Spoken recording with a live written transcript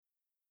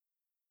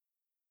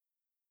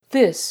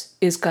This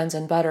is Guns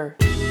and Butter.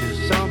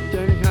 There's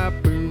something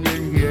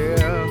happening here.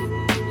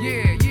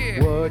 Yeah,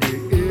 yeah. What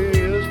it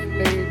is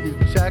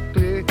ain't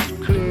exactly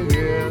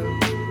clear.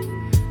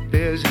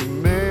 There's a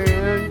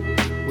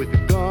man with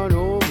a gun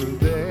over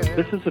there.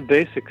 This is a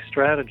basic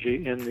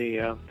strategy in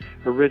the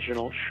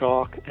original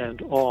shock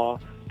and awe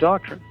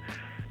doctrine.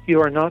 You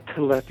are not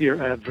to let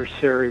your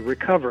adversary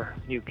recover.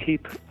 You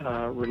keep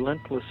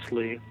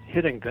relentlessly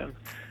hitting them.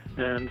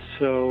 And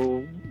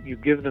so you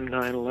give them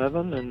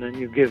 9/11, and then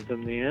you give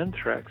them the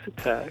Anthrax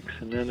attacks.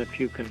 And then if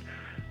you can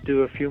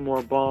do a few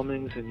more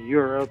bombings in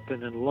Europe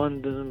and in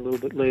London a little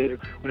bit later,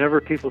 whenever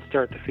people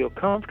start to feel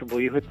comfortable,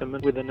 you hit them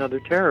with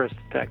another terrorist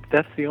attack.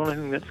 That's the only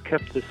thing that's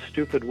kept this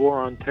stupid war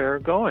on terror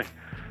going,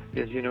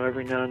 is,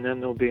 every now and then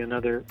there'll be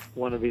another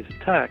one of these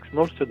attacks.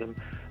 Most of them,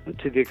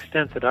 to the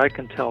extent that I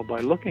can tell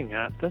by looking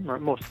at them,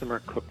 most of them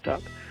are cooked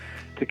up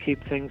to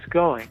keep things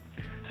going.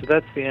 So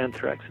that's the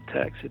Anthrax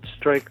attacks. It's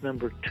strike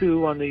number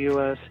 2 on the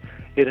U.S.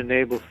 It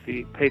enables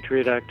the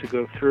Patriot Act to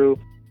go through.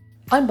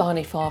 I'm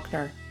Bonnie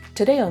Faulkner.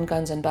 Today on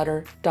Guns and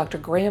Butter, Dr.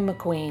 Graeme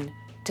MacQueen.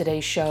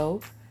 Today's show,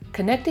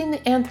 Connecting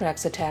the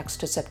Anthrax Attacks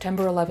to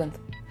September 11th.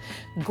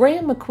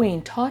 Graeme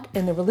MacQueen taught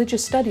in the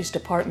Religious Studies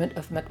Department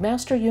of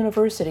McMaster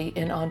University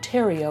in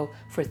Ontario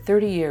for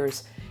 30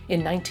 years.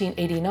 In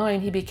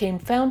 1989, he became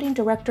founding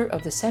director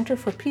of the Center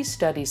for Peace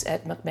Studies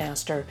at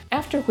McMaster,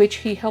 after which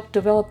he helped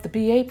develop the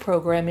BA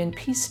program in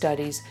Peace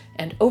Studies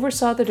and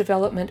oversaw the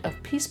development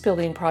of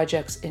peace-building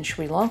projects in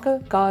Sri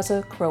Lanka,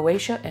 Gaza,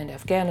 Croatia, and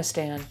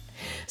Afghanistan.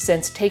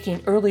 Since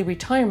taking early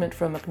retirement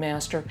from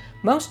McMaster,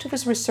 most of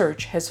his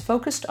research has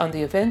focused on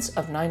the events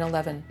of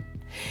 9/11.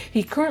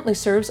 He currently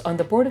serves on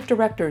the board of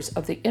directors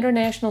of the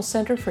International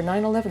Center for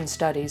 9/11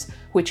 Studies,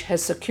 which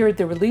has secured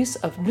the release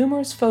of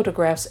numerous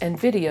photographs and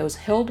videos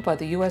held by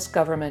the U.S.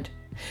 government.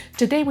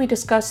 Today we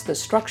discuss the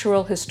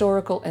structural,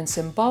 historical, and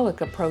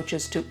symbolic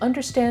approaches to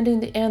understanding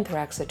the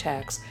anthrax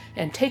attacks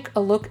and take a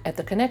look at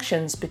the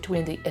connections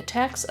between the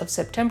attacks of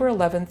September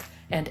 11th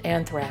and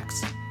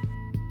anthrax.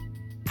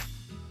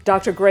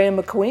 Dr. Graeme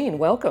MacQueen,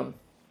 welcome.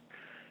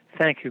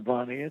 Thank you,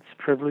 Bonnie. It's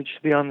a privilege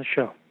to be on the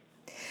show.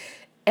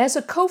 As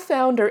a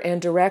co-founder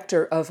and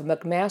director of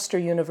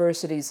McMaster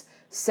University's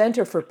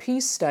Center for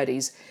Peace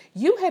Studies,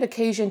 you had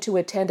occasion to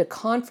attend a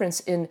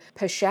conference in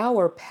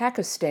Peshawar,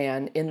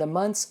 Pakistan in the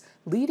months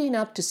leading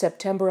up to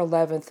September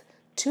 11th,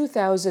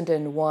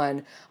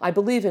 2001, I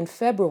believe in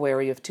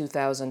February of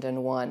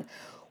 2001.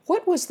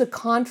 What was the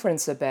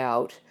conference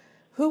about?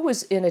 Who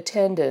was in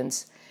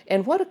attendance?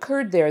 And what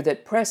occurred there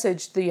that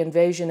presaged the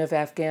invasion of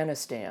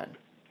Afghanistan?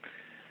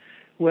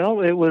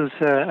 Well, it was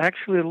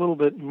actually a little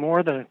bit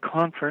more than a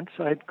conference.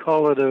 I'd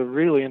call it a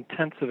really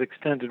intensive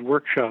extended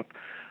workshop.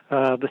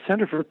 The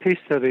Center for Peace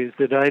Studies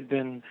that I'd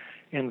been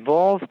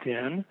involved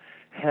in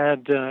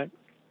had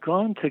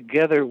gone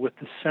together with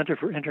the Center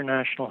for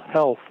International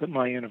Health at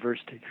my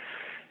university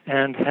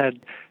and had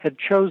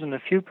chosen a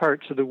few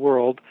parts of the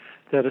world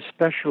that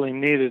especially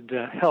needed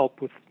help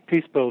with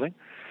peace building,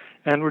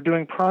 and were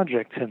doing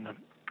projects in them.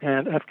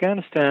 And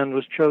Afghanistan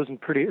was chosen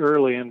pretty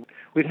early, and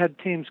we'd had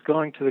teams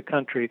going to the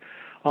country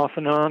off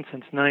and on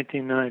since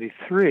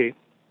 1993.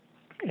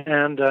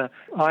 And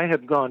I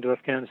had gone to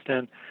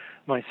Afghanistan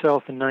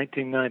myself in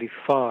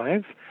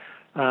 1995,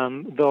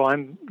 though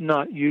I'm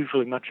not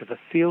usually much of a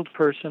field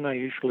person. I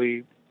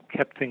usually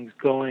kept things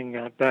going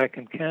back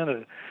in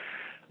Canada.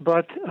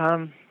 But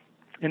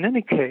in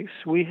any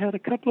case, we had a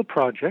couple of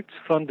projects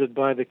funded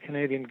by the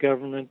Canadian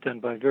government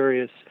and by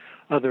various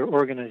other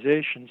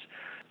organizations.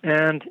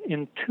 And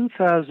in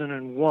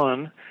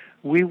 2001,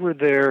 we were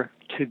there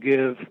to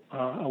give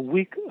a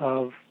week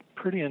of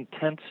pretty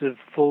intensive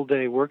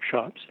full-day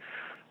workshops.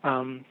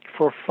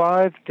 For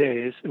 5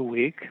 days a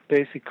week,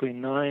 basically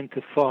 9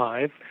 to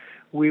 5,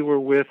 we were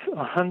with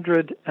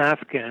 100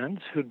 Afghans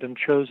who'd been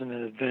chosen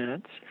in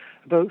advance.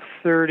 About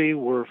 30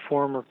 were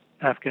former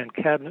Afghan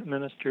cabinet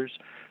ministers.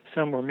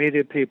 Some were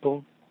media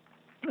people,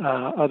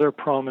 other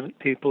prominent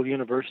people,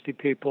 university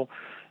people,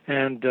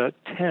 and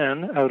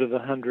 10 out of the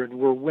 100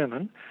 were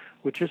women,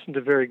 which isn't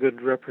a very good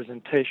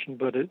representation,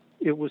 but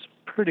it was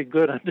pretty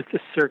good under the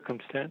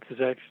circumstances.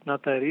 Actually,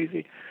 not that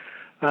easy.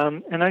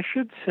 And I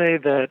should say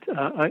that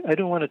I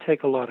don't want to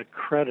take a lot of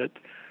credit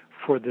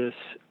for this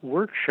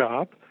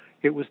workshop.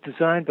 It was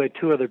designed by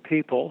 2 other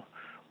people,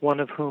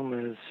 one of whom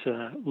is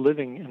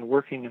living and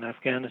working in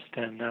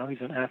Afghanistan now.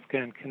 He's an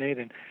Afghan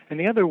Canadian. And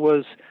the other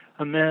was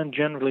a man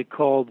generally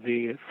called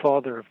the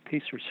father of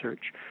peace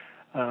research,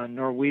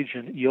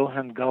 Norwegian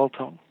Johan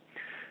Galtung.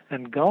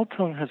 And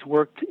Galtung has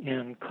worked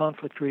in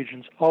conflict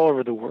regions all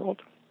over the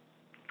world.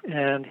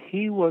 And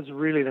he was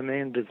really the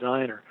main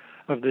designer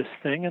of this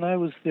thing, and I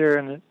was there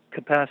in the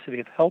capacity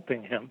of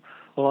helping him,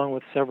 along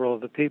with several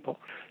other people.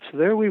 So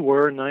there we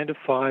were, 9 to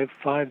 5,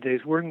 5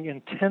 days, working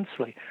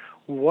intensely.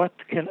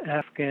 What can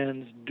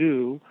Afghans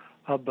do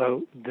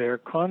about their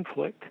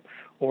conflict?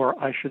 Or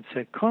I should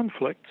say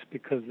conflicts,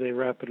 because they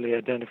rapidly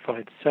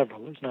identified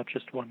several. There's not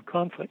just one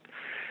conflict.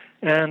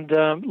 And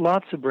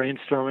lots of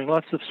brainstorming,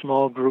 lots of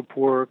small group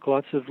work,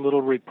 lots of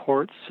little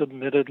reports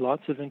submitted,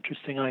 lots of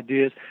interesting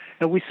ideas.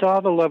 And we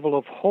saw the level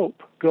of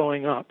hope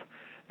going up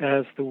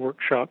as the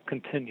workshop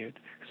continued.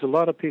 Because a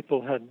lot of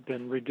people had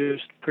been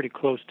reduced pretty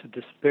close to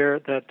despair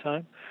at that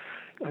time.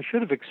 I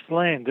should have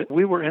explained that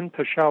we were in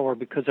Peshawar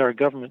because our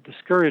government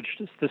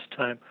discouraged us this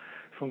time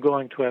from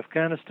going to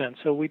Afghanistan.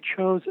 So we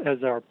chose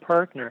as our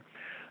partner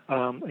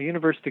a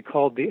university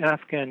called the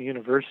Afghan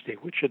University,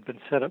 which had been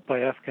set up by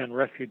Afghan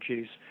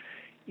refugees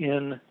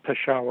in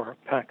Peshawar,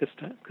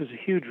 Pakistan, because a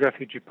huge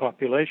refugee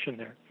population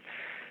there.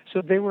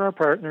 So they were our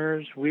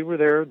partners, we were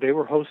there, they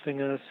were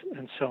hosting us,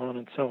 and so on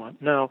and so on.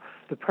 Now,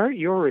 the part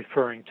you're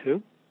referring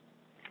to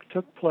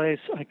took place,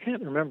 I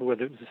can't remember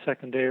whether it was the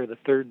second day or the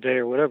third day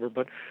or whatever,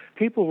 but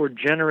people were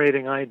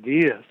generating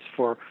ideas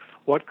for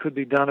what could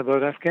be done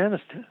about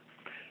Afghanistan.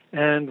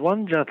 And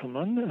one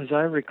gentleman, as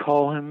I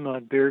recall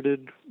him,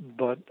 bearded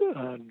but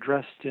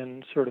dressed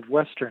in sort of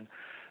Western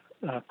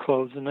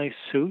clothes, a nice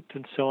suit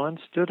and so on,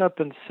 stood up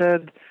and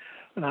said,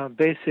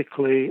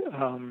 basically,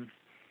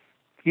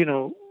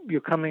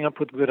 you're coming up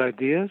with good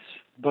ideas,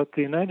 but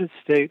the United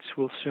States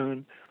will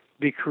soon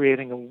be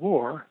creating a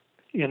war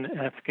in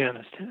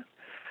Afghanistan.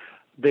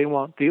 They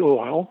want the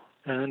oil,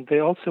 and they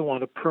also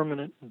want a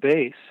permanent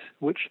base,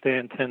 which they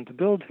intend to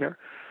build here.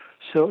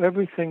 So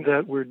everything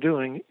that we're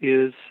doing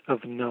is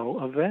of no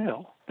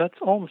avail. That's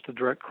almost a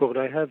direct quote.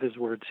 I have his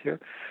words here.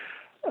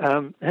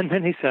 And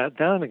then he sat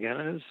down again,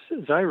 and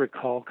as I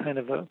recall, kind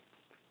of a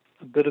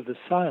bit of a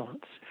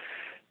silence,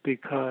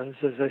 because,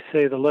 as I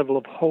say, the level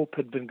of hope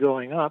had been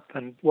going up,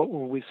 and what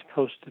were we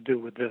supposed to do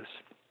with this?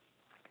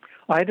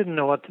 I didn't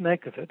know what to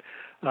make of it.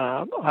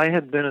 I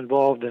had been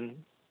involved in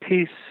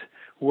peace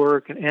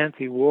work and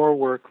anti-war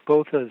work,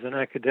 both as an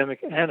academic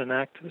and an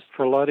activist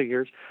for a lot of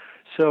years.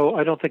 So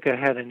I don't think I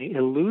had any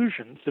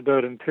illusions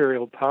about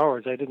imperial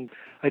powers. I didn't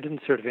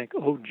sort of think,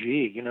 oh,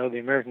 gee, the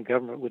American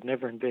government would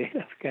never invade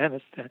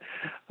Afghanistan.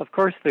 Of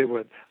course they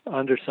would,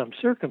 under some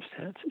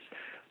circumstances.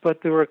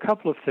 But there were a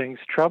couple of things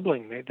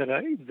troubling me that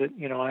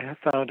I have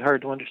found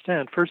hard to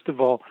understand. First of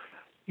all,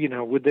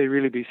 would they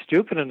really be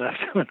stupid enough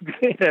to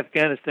invade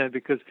Afghanistan,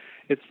 because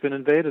it's been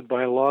invaded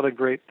by a lot of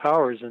great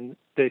powers, and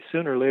they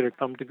sooner or later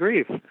come to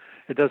grief.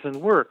 It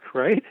doesn't work,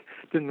 right?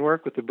 Didn't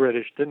work with the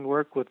British, didn't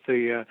work with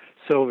the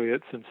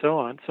Soviets, and so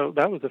on. So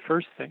that was the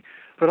first thing.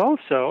 But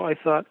also, I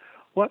thought,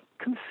 what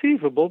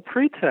conceivable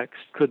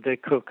pretext could they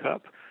cook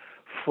up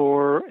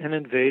for an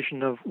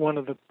invasion of one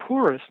of the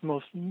poorest,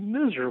 most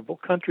miserable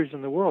countries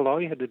in the world?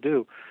 All you had to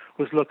do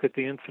was look at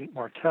the infant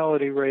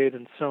mortality rate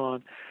and so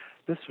on.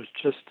 This was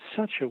just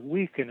such a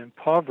weak and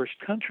impoverished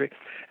country.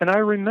 And I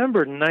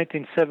remembered in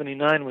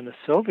 1979 when the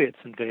Soviets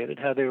invaded,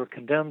 how they were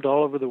condemned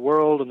all over the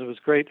world, and there was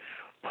great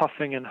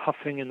puffing and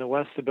huffing in the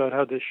West about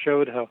how this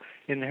showed how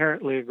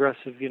inherently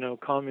aggressive,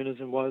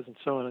 communism was, and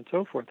so on and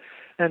so forth.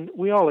 And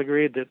we all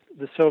agreed that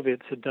the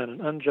Soviets had done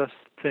an unjust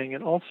thing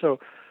and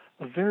also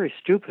a very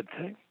stupid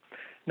thing.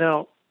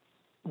 Now,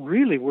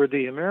 really, were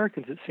the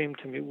Americans, it seemed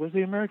to me, was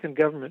the American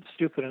government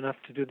stupid enough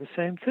to do the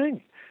same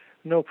thing?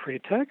 No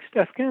pretext.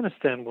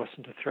 Afghanistan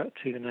wasn't a threat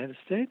to the United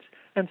States,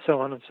 and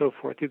so on and so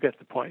forth. You get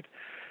the point.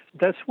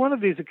 That's one of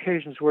these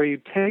occasions where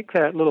you take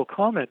that little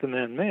comment the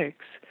man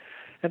makes,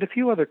 and a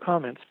few other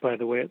comments, by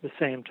the way, at the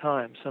same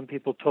time. Some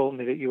people told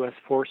me that U.S.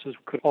 forces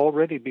could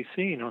already be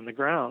seen on the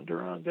ground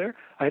around there.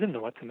 I didn't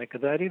know what to make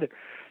of that either.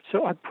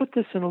 So I put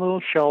this in a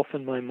little shelf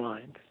in my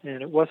mind,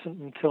 and it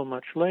wasn't until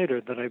much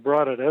later that I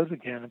brought it out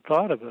again and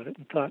thought about it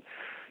and thought,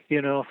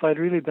 if I'd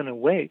really been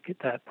awake at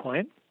that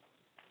point,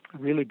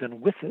 really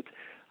been with it,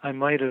 I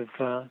might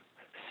have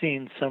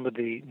seen some of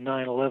the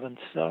 9/11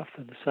 stuff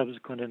and the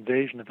subsequent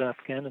invasion of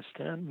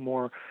Afghanistan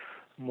more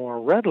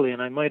readily,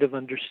 and I might have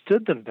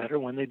understood them better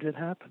when they did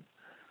happen.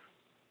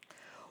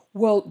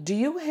 Well, do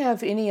you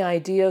have any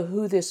idea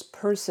who this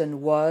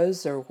person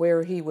was or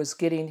where he was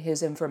getting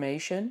his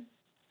information?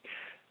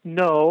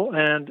 No,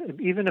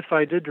 and even if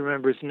I did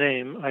remember his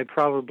name, I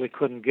probably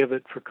couldn't give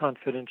it for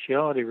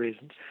confidentiality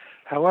reasons.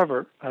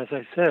 However, as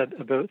I said,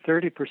 about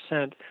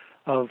 30%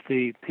 of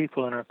the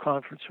people in our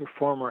conference were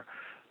former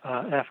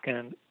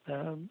Afghan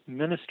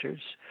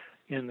ministers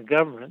in the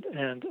government,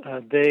 and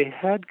they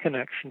had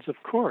connections,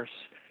 of course,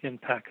 in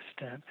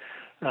Pakistan.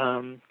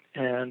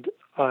 And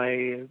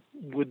I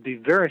would be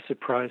very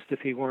surprised if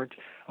he weren't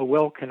a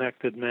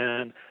well-connected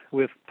man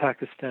with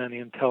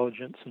Pakistani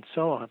intelligence and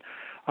so on.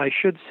 I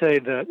should say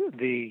that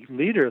the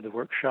leader of the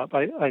workshop,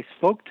 I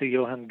spoke to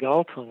Johan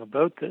Galtung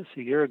about this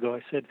a year ago.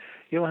 I said,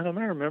 Johan,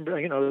 I remember,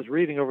 I was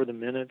reading over the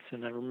minutes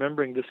and I'm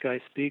remembering this guy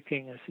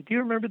speaking. I said, do you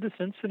remember this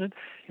incident?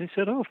 And he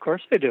said, oh, of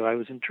course I do. I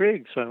was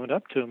intrigued. So I went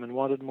up to him and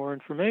wanted more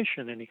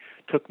information. And he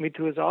took me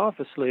to his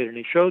office later and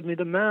he showed me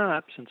the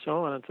maps and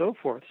so on and so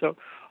forth. So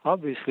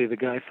obviously the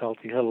guy felt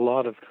he had a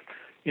lot of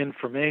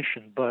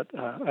information, but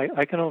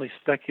I can only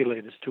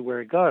speculate as to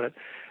where he got it.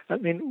 I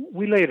mean,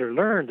 we later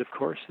learned, of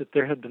course, that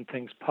there had been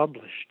things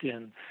published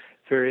in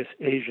various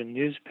Asian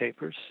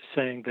newspapers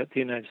saying that the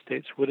United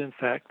States would, in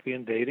fact, be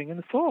invading in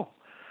the fall,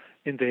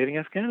 invading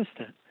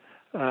Afghanistan.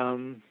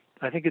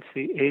 I think it's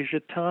the Asia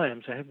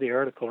Times. I have the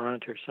article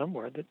around here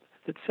somewhere that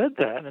said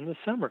that in the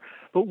summer.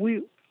 But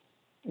we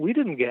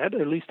didn't get,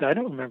 at least I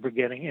don't remember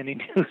getting any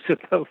news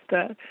about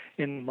that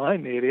in my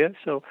media.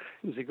 So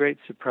it was a great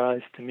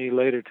surprise to me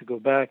later to go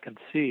back and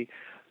see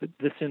that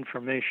this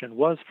information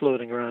was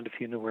floating around if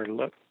you knew where to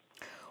look.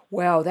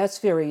 Wow, that's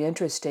very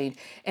interesting.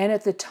 And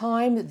at the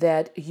time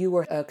that you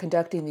were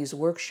conducting these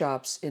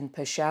workshops in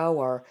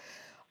Peshawar,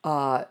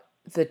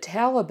 the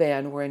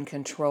Taliban were in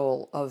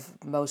control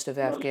of most of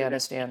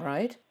Afghanistan,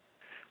 right?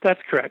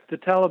 That's correct. The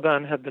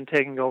Taliban had been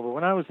taking over.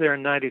 When I was there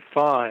in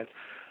 '95,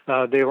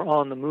 they were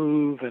on the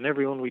move, and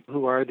everyone,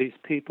 who are these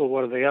people?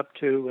 What are they up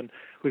to? And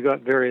we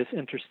got various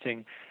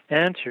interesting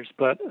answers,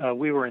 but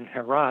we were in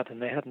Herat, and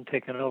they hadn't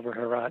taken over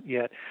Herat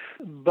yet.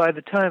 By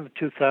the time of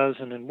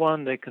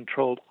 2001, they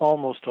controlled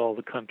almost all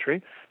the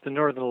country. The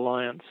Northern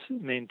Alliance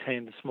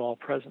maintained a small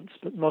presence,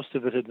 but most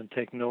of it had been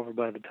taken over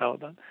by the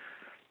Taliban.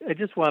 I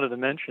just wanted to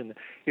mention,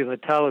 the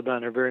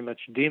Taliban are very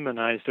much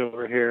demonized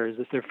over here as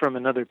if they're from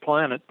another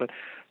planet, but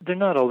they're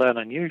not all that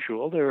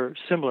unusual. They're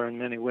similar in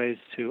many ways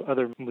to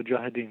other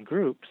Mujahideen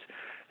groups.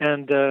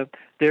 And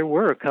there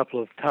were a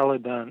couple of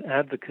Taliban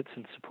advocates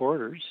and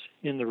supporters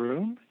in the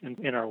room,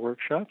 in our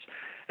workshops.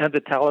 And the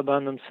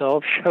Taliban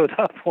themselves showed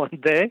up one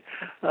day,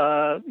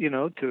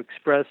 to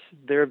express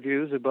their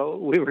views about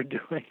what we were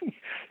doing.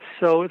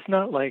 So it's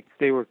not like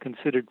they were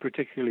considered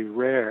particularly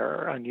rare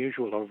or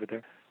unusual over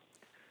there.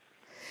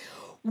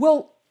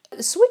 Well,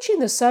 switching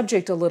the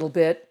subject a little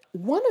bit,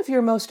 one of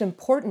your most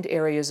important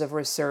areas of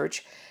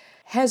research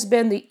has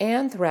been the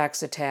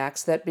anthrax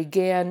attacks that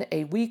began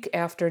a week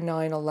after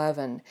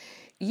 9/11.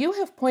 You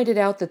have pointed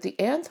out that the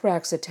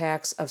anthrax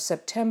attacks of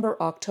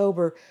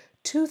September-October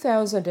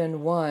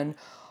 2001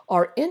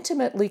 are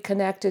intimately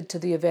connected to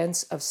the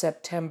events of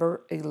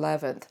September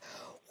 11th.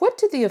 What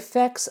do the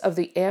effects of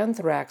the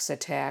anthrax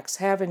attacks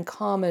have in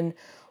common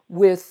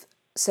with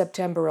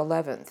September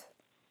 11th?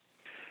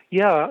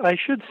 Yeah, I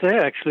should say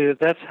actually that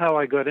that's how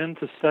I got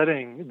into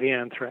studying the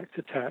anthrax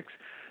attacks.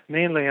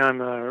 Mainly,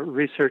 I'm a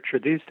researcher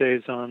these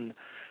days on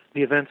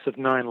the events of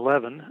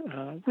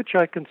 9/11, which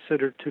I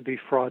consider to be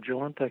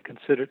fraudulent. I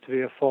consider it to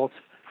be a false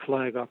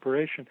flag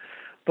operation.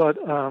 But,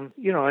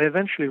 I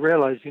eventually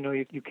realized,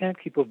 you can't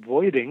keep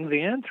avoiding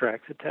the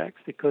anthrax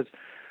attacks because,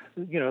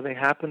 they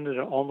happened at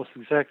almost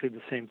exactly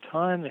the same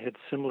time. They had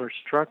similar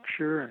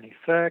structure and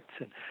effects,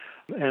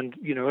 and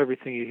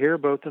everything you hear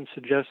about them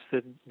suggests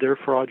that they're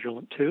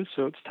fraudulent too,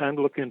 so it's time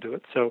to look into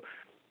it. So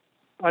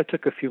I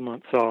took a few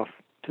months off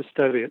to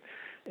study it,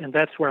 and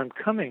that's where I'm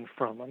coming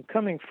from. I'm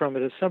coming from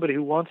it as somebody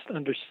who wants to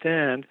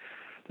understand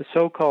the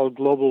so-called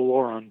global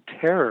war on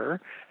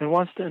terror and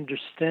wants to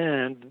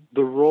understand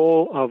the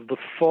role of the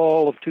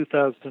fall of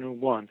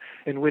 2001,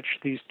 in which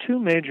these two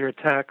major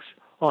attacks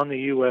on the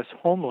U.S.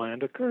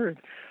 homeland occurred,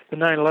 the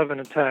 9/11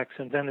 attacks,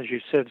 and then, as you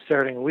said,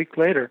 starting a week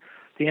later,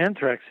 the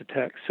anthrax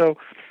attacks. So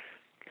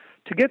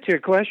to get to your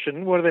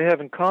question, what do they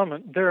have in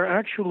common? There are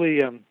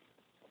actually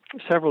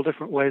several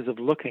different ways of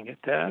looking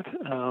at that.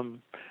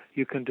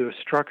 You can do a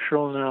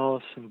structural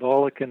analysis,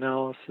 symbolic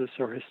analysis,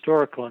 or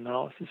historical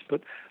analysis,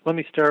 but let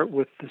me start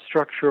with the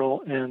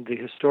structural and the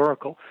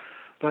historical.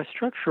 By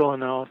structural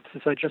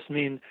analysis, I just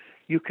mean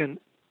you can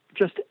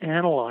just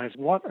analyze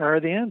what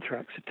are the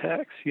anthrax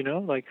attacks,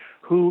 like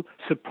who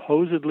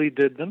supposedly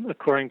did them,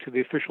 according to the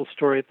official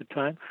story at the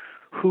time,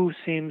 who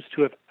seems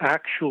to have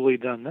actually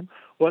done them,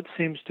 what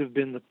seems to have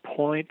been the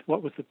point,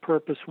 what was the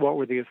purpose, what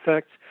were the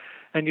effects,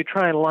 and you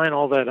try and line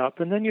all that up,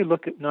 and then you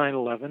look at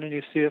 9/11 and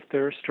you see if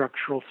there are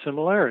structural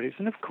similarities,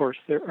 and of course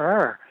there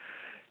are.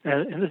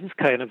 And this is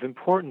kind of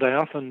important. I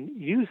often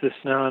use this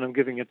now, and I'm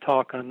giving a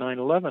talk on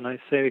 9/11. I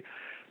say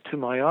to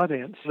my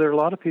audience, there are a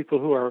lot of people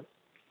who are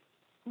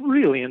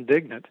really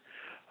indignant,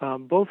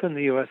 both in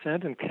the U.S.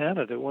 and in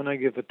Canada, when I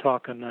give a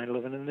talk on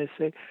 9/11, and they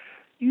say,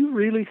 you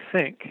really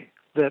think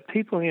that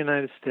people in the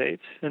United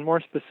States, and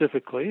more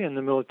specifically in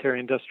the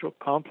military-industrial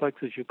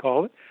complex, as you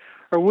call it,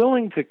 are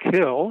willing to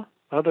kill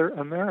other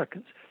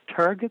Americans,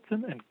 target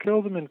them and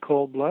kill them in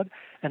cold blood,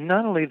 and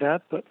not only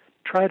that, but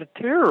try to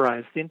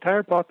terrorize the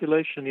entire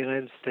population of the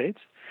United States,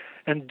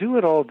 and do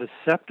it all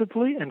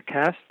deceptively and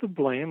cast the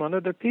blame on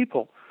other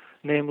people,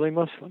 namely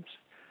Muslims.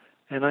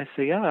 And I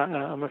say, yeah,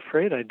 I'm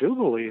afraid I do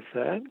believe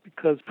that,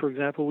 because, for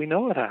example, we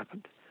know it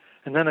happened.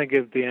 And then I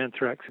give the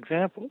anthrax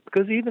example,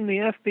 because even the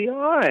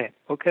FBI,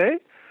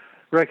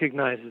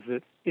 recognizes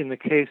that in the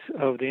case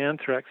of the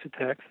anthrax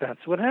attacks,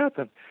 that's what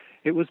happened.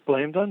 It was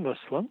blamed on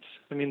Muslims.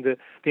 I mean,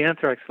 the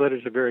anthrax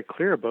letters are very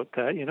clear about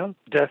that,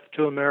 death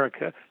to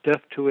America,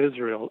 death to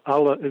Israel,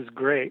 Allah is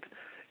great.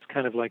 It's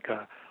kind of like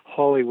a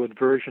Hollywood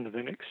version of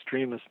an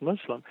extremist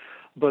Muslim.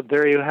 But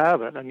there you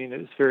have it. I mean,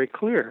 it's very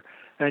clear.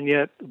 And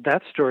yet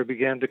that story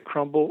began to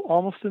crumble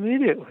almost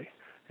immediately.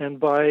 And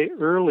by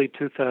early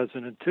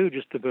 2002,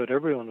 just about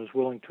everyone was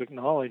willing to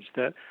acknowledge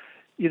that,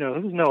 there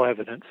was no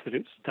evidence that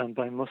it was done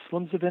by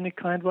Muslims of any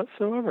kind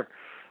whatsoever.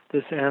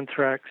 This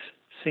anthrax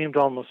seemed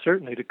almost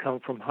certainly to come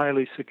from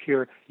highly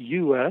secure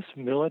U.S.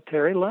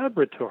 military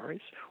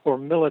laboratories or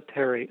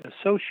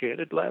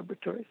military-associated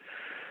laboratories.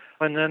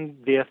 And then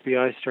the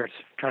FBI starts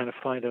trying to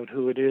find out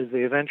who it is.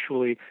 They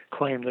eventually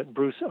claim that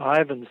Bruce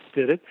Ivans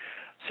did it.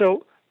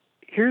 So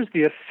here's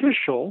the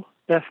official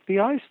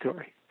FBI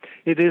story.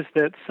 It is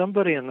that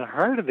somebody in the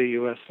heart of the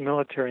U.S.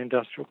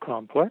 military-industrial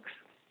complex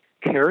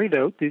carried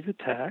out these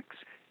attacks,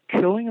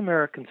 killing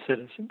American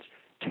citizens,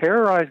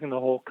 terrorizing the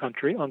whole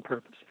country on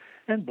purpose,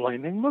 and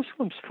blaming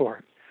Muslims for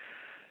it.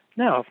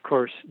 Now, of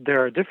course,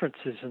 there are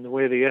differences in the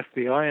way the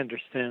FBI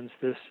understands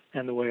this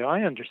and the way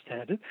I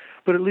understand it,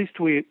 but at least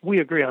we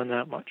agree on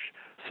that much.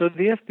 So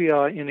the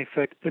FBI, in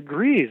effect,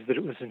 agrees that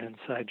it was an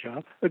inside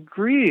job,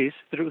 agrees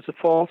that it was a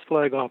false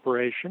flag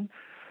operation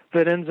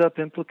that ends up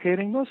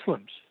implicating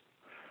Muslims.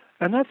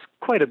 And that's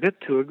quite a bit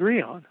to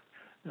agree on.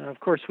 Of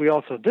course, we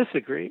also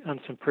disagree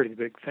on some pretty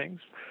big things.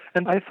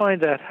 And I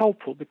find that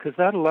helpful because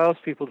that allows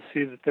people to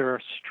see that there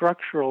are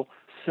structural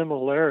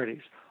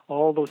similarities,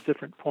 all those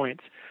different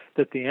points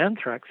that the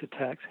Anthrax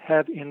attacks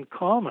have in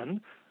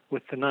common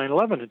with the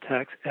 9/11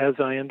 attacks as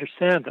I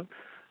understand them.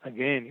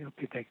 Again,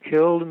 they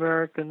killed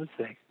Americans,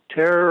 they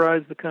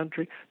terrorized the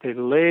country, they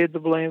laid the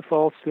blame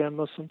falsely on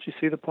Muslims. You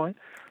see the point?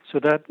 So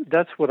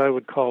that's what I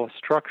would call a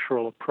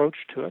structural approach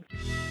to it.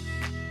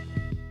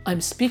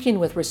 I'm speaking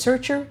with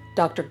researcher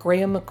Dr.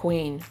 Graeme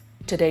MacQueen.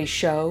 Today's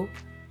show,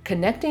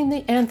 Connecting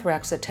the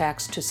Anthrax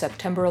Attacks to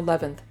September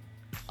 11th.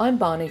 I'm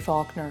Bonnie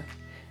Faulkner.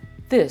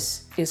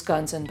 This is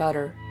Guns and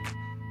Butter.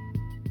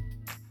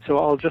 So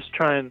I'll just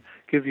try and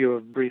give you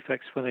a brief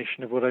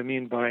explanation of what I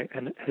mean by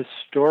an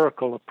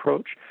historical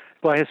approach.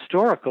 By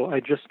historical, I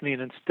just mean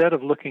instead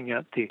of looking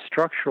at the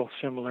structural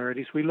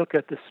similarities, we look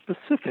at the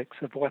specifics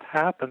of what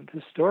happened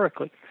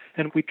historically.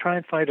 And we try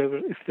and find out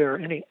if there are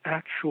any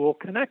actual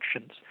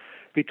connections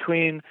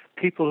between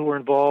people who were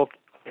involved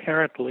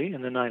apparently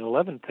in the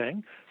 9/11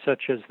 thing,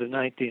 such as the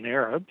 19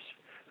 Arabs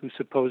who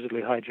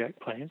supposedly hijacked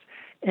planes,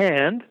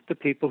 and the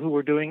people who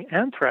were doing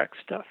Anthrax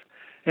stuff.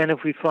 And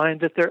if we find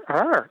that there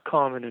are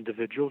common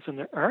individuals and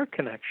there are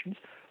connections,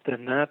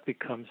 then that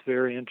becomes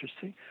very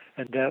interesting.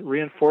 And that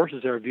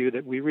reinforces our view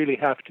that we really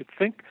have to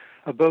think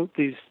about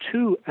these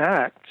two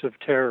acts of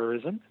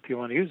terrorism, if you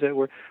want to use that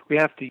word. We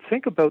have to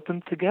think about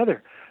them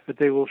together, that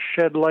they will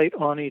shed light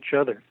on each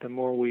other the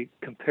more we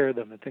compare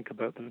them and think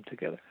about them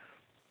together.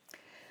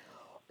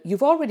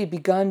 You've already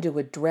begun to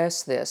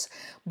address this,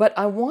 but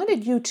I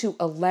wanted you to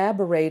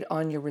elaborate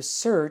on your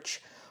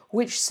research,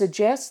 which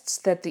suggests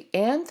that the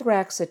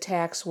Anthrax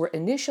attacks were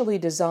initially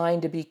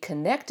designed to be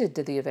connected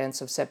to the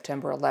events of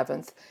September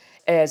 11th,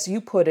 as you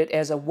put it,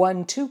 as a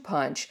 1-2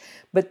 punch,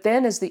 but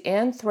then as the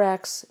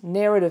Anthrax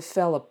narrative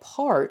fell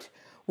apart,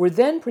 were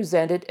then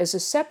presented as a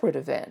separate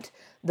event.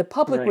 The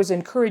public was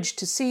encouraged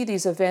to see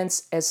these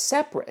events as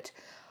separate.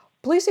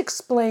 Please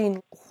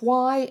explain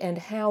why and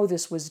how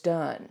this was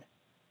done.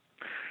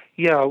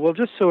 Yeah, well,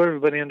 just so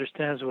everybody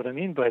understands what I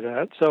mean by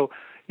that. So,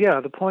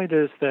 yeah, the point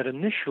is that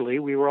initially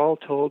we were all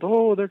told,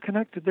 oh, they're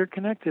connected.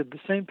 The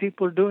same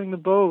people are doing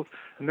them both.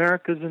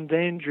 America's in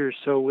danger,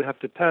 so we have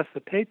to pass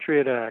the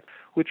Patriot Act,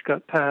 which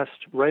got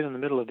passed right in the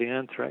middle of the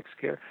Anthrax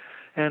scare.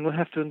 And we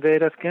have to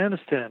invade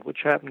Afghanistan,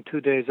 which happened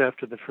 2 days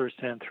after the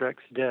first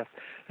Anthrax death.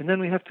 And then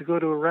we have to go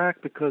to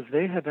Iraq because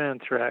they have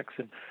Anthrax,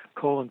 and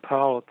Colin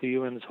Powell at the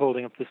UN is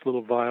holding up this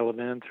little vial of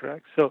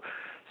Anthrax.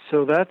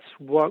 So that's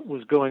what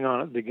was going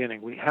on at the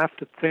beginning. We have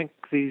to think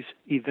these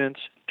events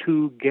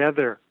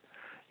together.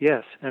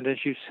 Yes, and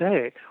as you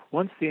say,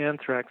 once the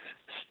Anthrax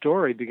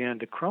story began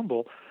to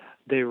crumble,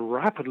 they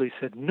rapidly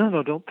said,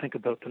 no, don't think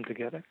about them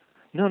together.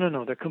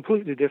 No, they're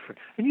completely different.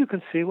 And you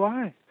can see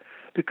why.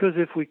 Because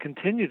if we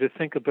continue to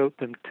think about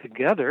them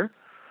together,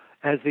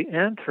 as the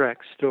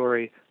Anthrax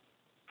story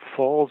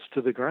falls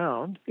to the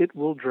ground, it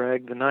will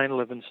drag the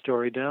 9/11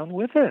 story down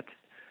with it,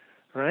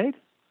 right?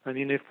 I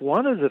mean, if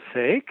one is a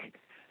fake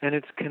and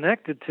it's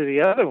connected to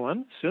the other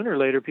one, sooner or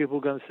later people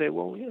are going to say,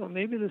 well,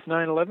 maybe this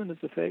 9/11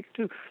 is a fake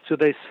too. So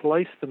they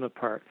slice them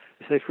apart.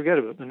 They say, forget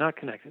about it. They're not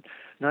connected.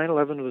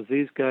 9/11 was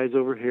these guys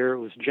over here. It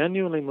was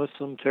genuinely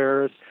Muslim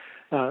terrorists.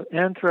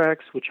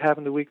 Anthrax, which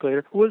happened a week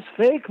later, was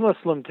fake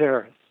Muslim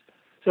terrorists.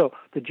 So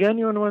the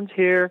genuine ones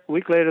here, a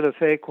week later the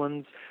fake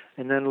ones,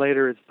 and then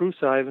later it's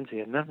Bruce Ivans. He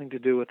had nothing to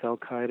do with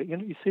Al-Qaeda.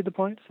 You see the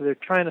point? So they're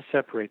trying to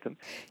separate them.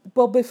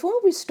 Well,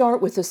 before we start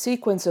with the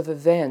sequence of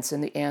events in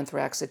the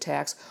Anthrax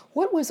attacks,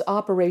 what was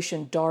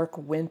Operation Dark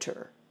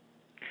Winter?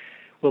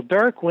 Well,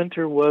 Dark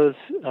Winter was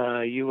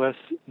a U.S.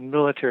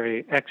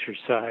 military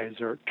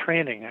exercise or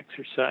training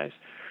exercise,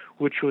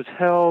 which was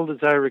held, as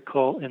I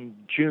recall, in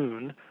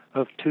June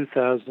of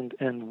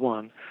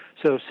 2001,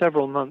 so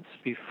several months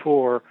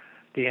before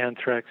the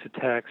Anthrax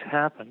attacks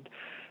happened.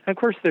 And of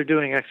course, they're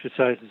doing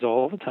exercises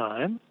all the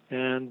time,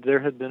 and there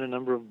had been a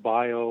number of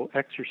bio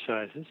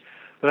exercises.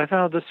 But I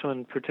found this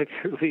one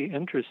particularly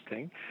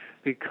interesting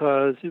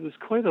because it was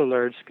quite a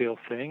large-scale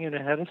thing, and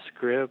it had a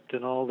script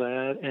and all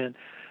that. And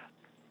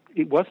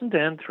it wasn't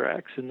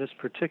anthrax in this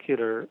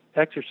particular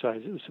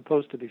exercise. It was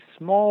supposed to be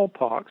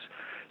smallpox.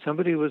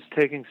 Somebody was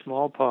taking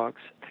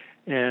smallpox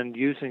and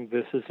using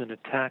this as an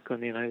attack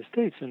on the United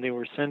States, and they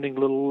were sending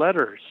little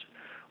letters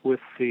with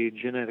the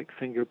genetic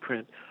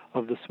fingerprint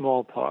of the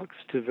smallpox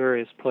to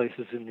various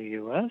places in the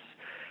U.S.,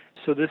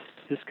 So this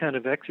kind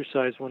of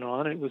exercise went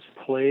on. It was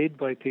played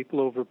by people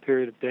over a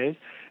period of days,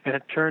 and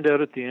it turned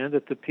out at the end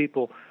that the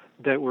people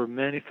that were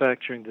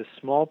manufacturing the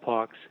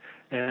smallpox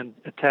and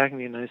attacking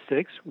the United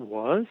States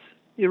was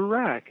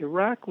Iraq.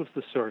 Iraq was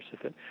the source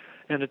of it.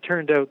 And it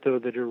turned out, though,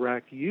 that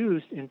Iraq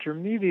used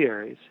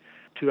intermediaries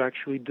to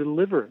actually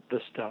deliver the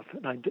stuff.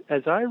 And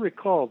as I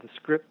recall, the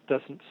script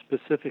doesn't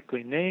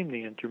specifically name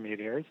the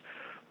intermediaries,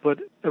 but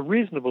a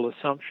reasonable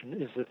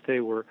assumption is that they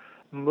were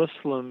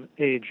Muslim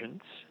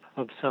agents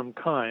of some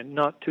kind,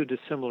 not too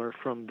dissimilar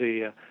from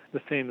the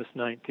famous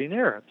 19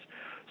 Arabs.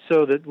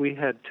 So that we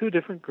had two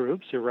different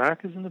groups.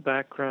 Iraq is in the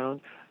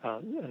background.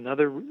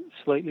 Another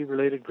slightly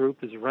related group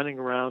is running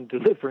around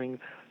delivering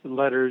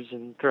letters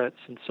and threats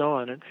and so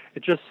on. And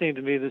it just seemed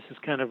to me this is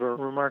kind of a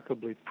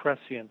remarkably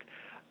prescient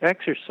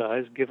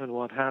exercise given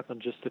what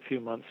happened just a few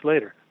months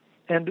later.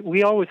 And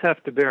we always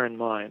have to bear in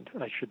mind,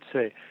 I should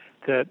say,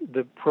 that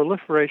the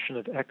proliferation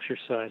of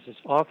exercises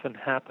often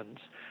happens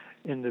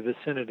in the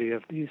vicinity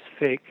of these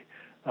fake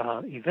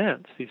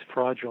events, these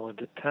fraudulent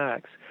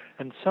attacks.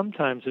 And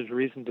sometimes there's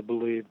reason to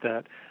believe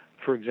that,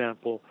 for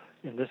example,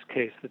 in this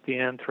case, that the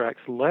Anthrax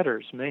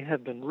letters may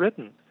have been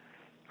written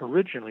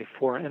originally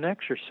for an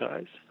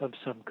exercise of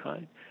some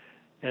kind.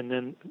 And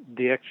then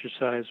the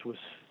exercise was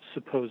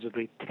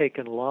supposedly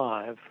taken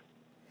live.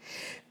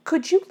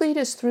 Could you lead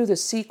us through the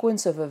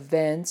sequence of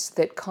events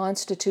that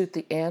constitute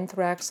the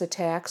Anthrax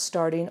attack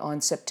starting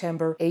on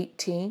September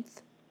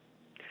 18th?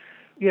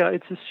 Yeah,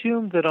 it's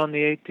assumed that on the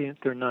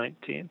 18th or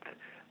 19th,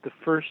 the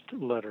first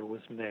letter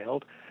was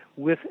mailed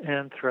with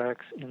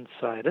anthrax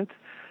inside it.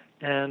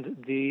 And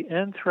the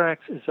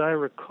anthrax, as I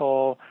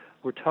recall,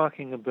 we're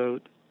talking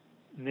about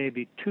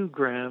maybe 2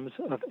 grams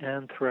of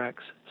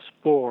anthrax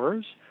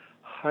spores,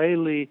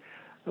 highly,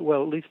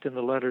 well, at least in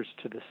the letters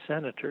to the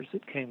senators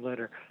that came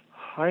later,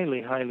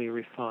 highly, highly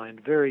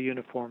refined, very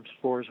uniform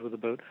spores with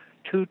about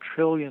 2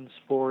 trillion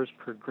spores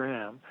per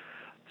gram,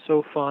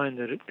 so fine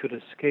that it could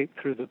escape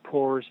through the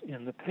pores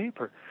in the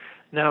paper.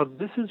 Now,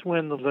 this is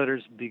when the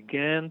letters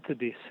began to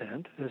be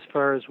sent, as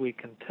far as we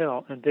can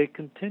tell, and they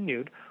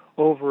continued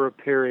over a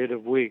period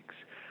of weeks.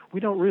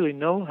 We don't really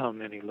know how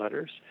many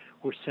letters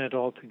were sent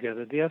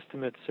altogether. The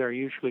estimates are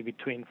usually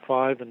between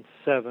 5 and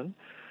 7,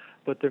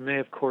 but there may,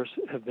 of course,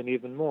 have been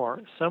even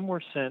more. Some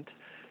were sent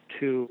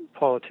to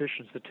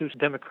politicians, the 2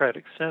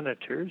 Democratic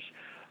senators,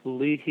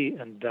 Leahy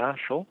and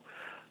Daschle,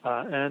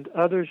 and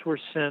others were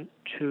sent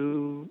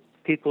to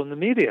people in the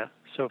media.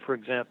 So, for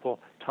example,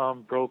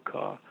 Tom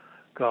Brokaw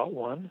got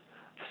one.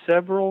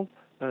 Several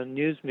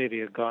news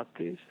media got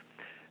these.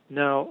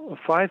 Now,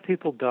 5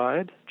 people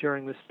died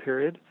during this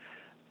period,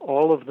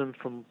 all of them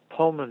from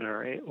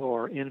pulmonary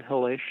or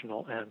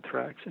inhalational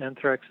anthrax.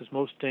 Anthrax is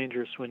most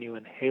dangerous when you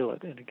inhale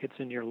it and it gets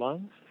in your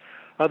lungs.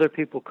 Other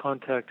people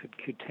contacted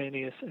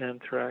cutaneous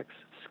anthrax,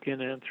 skin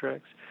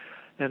anthrax,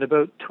 and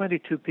about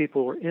 22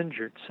 people were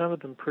injured, some of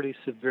them pretty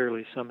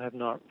severely, some have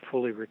not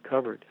fully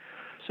recovered.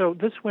 So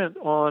this went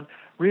on.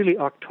 Really,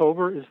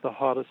 October is the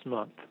hottest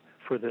month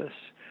for this.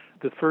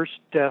 The first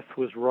death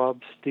was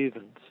Rob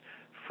Stevens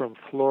from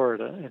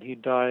Florida, and he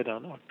died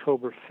on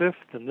October 5th,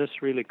 and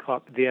this really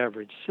caught the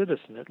average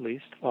citizen, at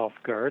least, off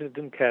guard. It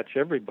didn't catch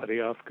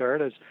everybody off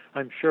guard. As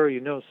I'm sure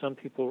you know, some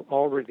people were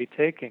already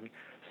taking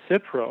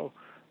Cipro,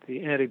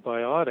 the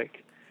antibiotic,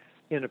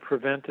 in a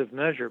preventive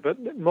measure.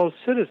 But most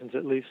citizens,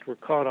 at least, were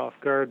caught off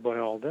guard by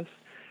all this.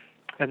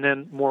 And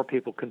then more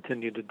people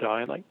continued to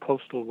die, like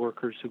postal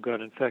workers who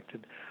got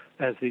infected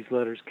as these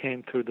letters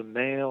came through the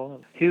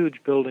mail. Huge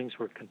buildings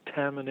were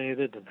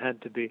contaminated and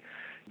had to be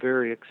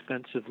very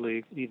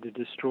expensively either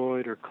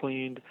destroyed or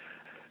cleaned.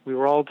 We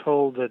were all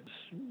told that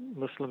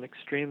Muslim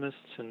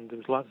extremists, and there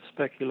was lots of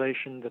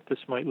speculation that this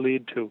might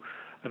lead to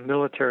a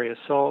military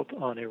assault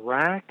on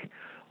Iraq.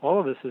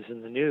 All of this is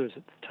in the news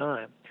at the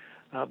time.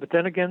 But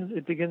then again,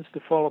 it begins to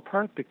fall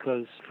apart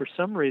because for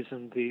some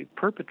reason the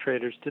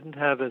perpetrators didn't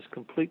have as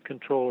complete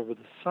control over the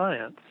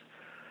science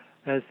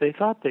as they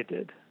thought they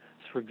did.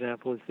 For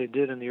example, as they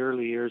did in the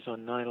early years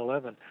on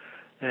 9/11.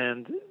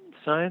 And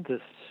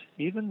scientists,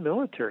 even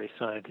military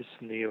scientists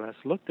in the U.S.,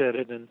 looked at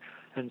it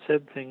and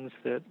said things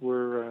that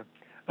were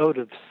out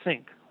of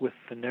sync with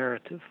the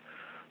narrative.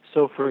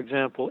 So, for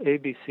example,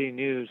 ABC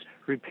News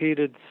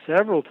repeated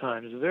several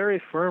times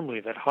very firmly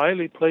that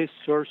highly placed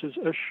sources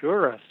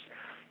assure us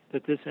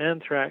that this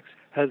anthrax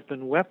has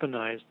been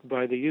weaponized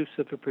by the use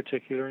of a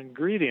particular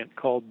ingredient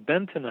called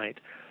bentonite.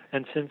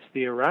 And since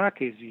the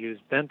Iraqis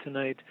used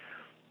bentonite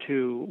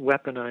to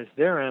weaponize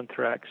their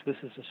anthrax, this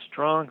is a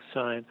strong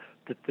sign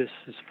that this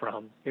is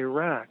from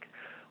Iraq.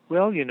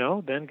 Well, you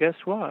know, then guess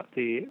what?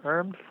 The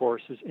Armed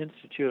Forces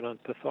Institute on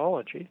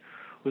Pathology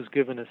was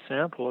given a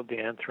sample of the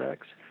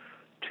anthrax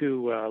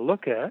to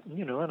look at,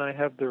 you know, and I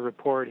have the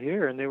report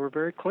here, and they were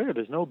very clear.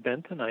 There's no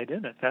bentonite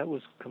in it. That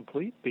was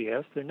complete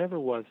BS. There never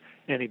was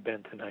any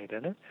bentonite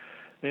in it.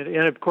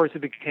 And of course,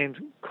 it became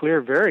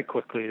clear very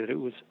quickly that it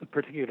was a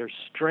particular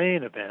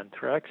strain of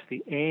anthrax,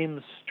 the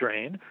Ames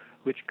strain,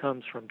 which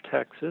comes from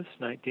Texas,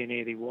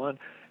 1981,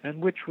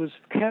 and which was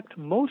kept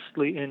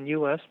mostly in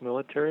U.S.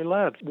 military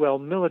labs. Well,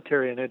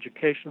 military and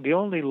education, the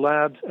only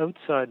labs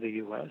outside the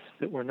U.S.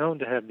 that were known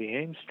to have the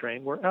AIM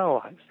strain were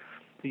allies.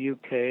 The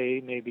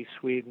U.K., maybe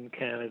Sweden,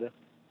 Canada.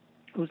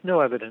 There was no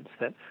evidence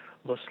that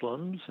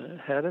Muslims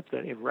had it,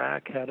 that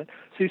Iraq had it.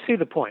 So you see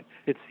the point.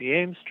 It's the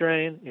AIM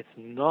strain. It's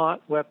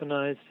not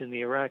weaponized in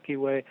the Iraqi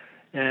way.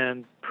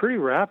 And pretty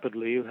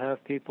rapidly you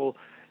have people,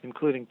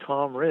 including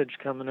Tom Ridge,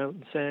 coming out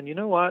and saying, you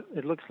know what,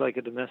 it looks like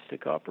a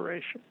domestic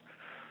operation.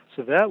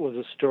 So that was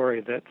a story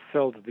that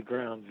fell to the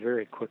ground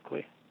very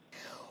quickly.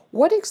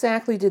 What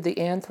exactly did the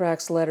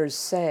anthrax letters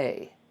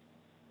say?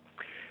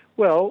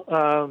 Well,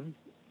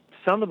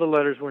 some of the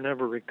letters were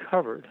never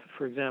recovered.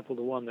 For example,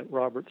 the one that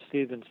Robert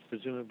Stevens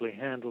presumably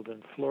handled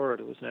in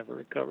Florida was never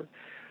recovered.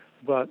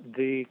 But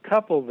the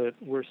couple that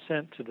were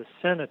sent to the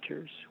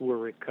senators were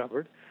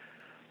recovered.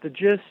 The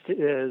gist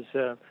is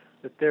that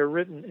they're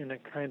written in a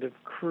kind of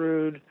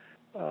crude,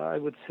 I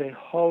would say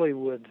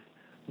Hollywood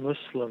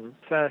Muslim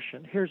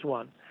fashion. Here's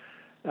one.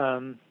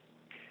 Right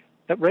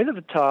at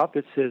the top,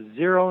 it says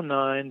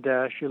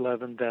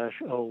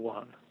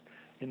 09-11-01.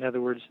 In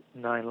other words,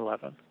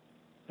 9/11.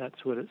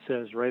 That's what it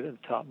says right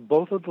at the top.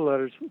 Both of the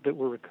letters that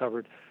were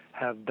recovered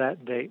have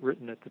that date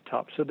written at the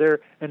top. So they're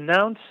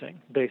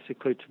announcing,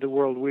 basically, to the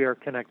world we are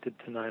connected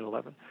to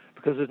 9/11,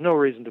 because there's no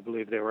reason to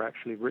believe they were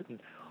actually written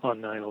on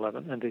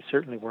 9/11, and they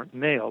certainly weren't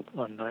mailed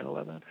on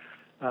 9/11.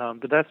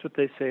 But that's what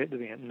they say at the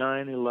beginning,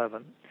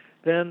 9/11.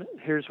 Then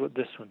here's what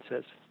this one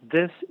says.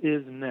 This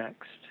is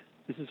next.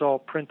 This is all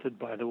printed,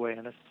 by the way,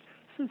 and this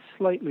is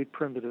slightly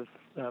primitive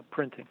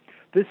printing.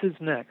 This is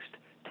next.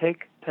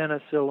 Take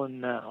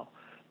penicillin now.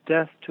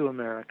 Death to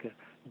America.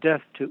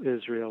 Death to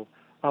Israel.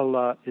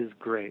 Allah is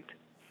great.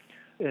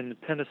 And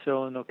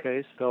penicillin,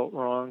 okay, spelt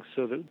wrong.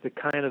 So the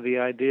kind of the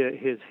idea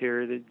is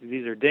here that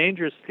these are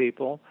dangerous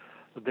people.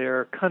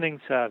 They're cunning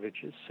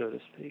savages, so to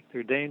speak.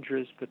 They're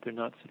dangerous, but they're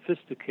not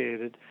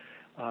sophisticated.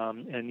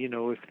 And, you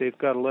know, if they've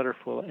got a letter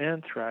full of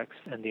anthrax,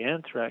 and the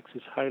anthrax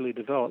is highly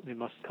developed, they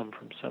must come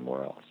from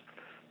somewhere else.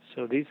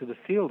 So these are the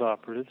field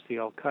operatives, the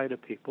Al-Qaeda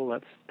people.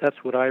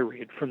 That's what I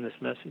read from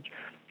this message.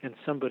 And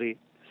somebody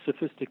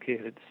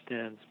sophisticated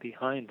stands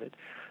behind it.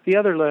 The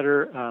other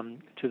letter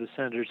to the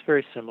senator is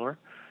very similar.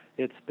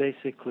 It's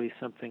basically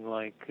something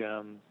like,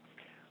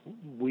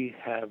 we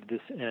have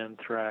this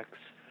anthrax.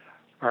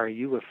 Are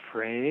you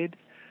afraid?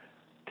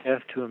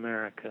 Death to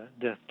America,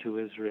 death to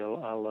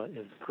Israel, Allah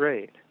is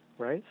great,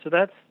 right? So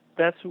that's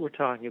what we're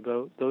talking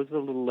about. Those are the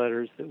little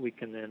letters that we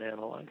can then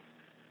analyze.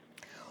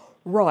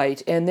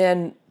 Right, and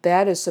then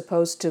that is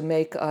supposed to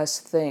make us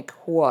think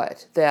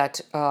what? That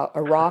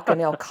Iraq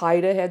and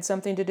Al-Qaeda had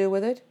something to do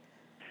with it?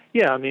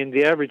 Yeah, I mean,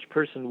 the average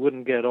person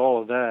wouldn't get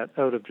all of that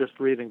out of just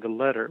reading the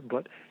letter,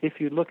 but if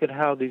you look at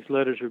how these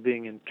letters are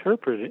being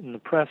interpreted in the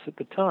press at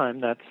the time,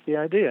 that's the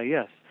idea,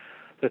 yes.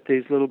 That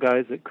these little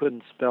guys that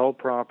couldn't spell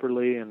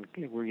properly and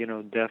were, you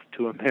know, deaf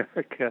to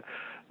America,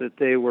 that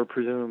they were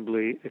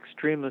presumably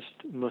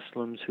extremist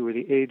Muslims who were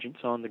the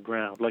agents on the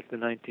ground, like the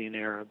 19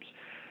 Arabs.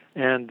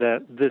 And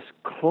that this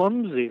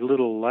clumsy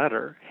little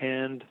letter,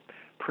 hand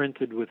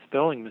printed with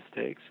spelling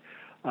mistakes,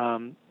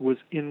 was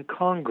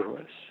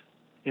incongruous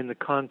in the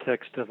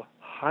context of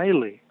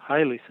highly,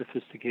 highly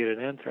sophisticated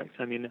anthrax.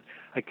 I mean,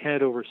 I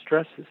can't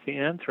overstress this. The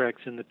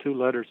anthrax in the two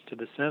letters to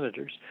the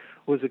senators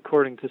was,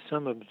 according to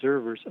some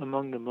observers,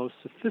 among the most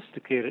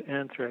sophisticated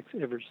anthrax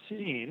ever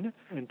seen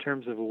in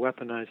terms of a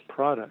weaponized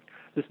product.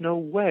 There's no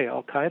way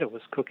Al-Qaeda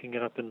was cooking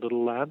it up in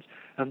little labs,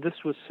 and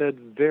this was said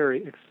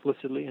very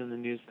explicitly in the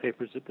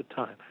newspapers at the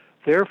time.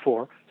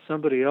 Therefore,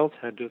 somebody else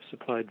had to have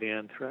supplied the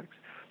anthrax.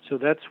 So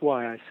that's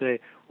why I say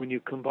when you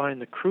combine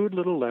the crude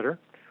little letter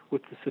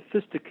with the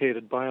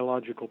sophisticated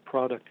biological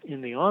product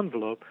in the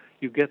envelope,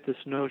 you get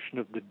this notion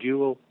of the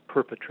dual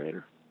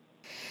perpetrator.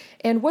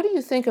 And what do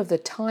you think of the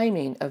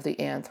timing of the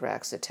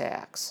anthrax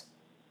attacks?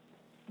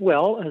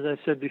 Well, as I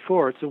said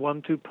before, it's a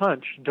 1-2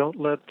 punch. Don't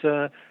let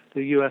the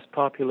U.S.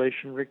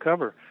 population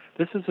recover.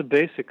 This is a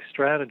basic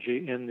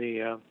strategy in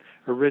the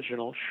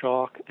original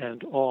shock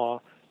and awe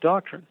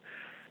doctrine.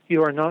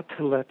 You are not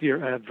to let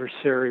your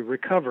adversary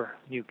recover.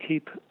 You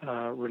keep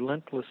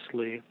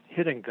relentlessly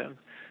hitting them.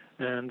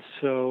 And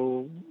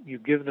so you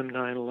give them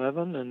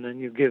 9/11, and then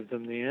you give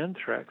them the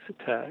anthrax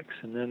attacks.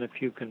 And then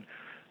if you can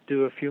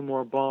do a few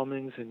more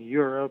bombings in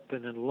Europe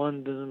and in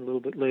London a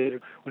little bit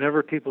later,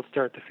 whenever people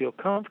start to feel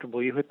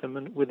comfortable, you hit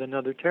them with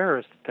another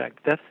terrorist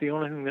attack. That's the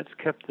only thing that's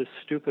kept this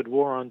stupid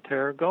war on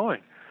terror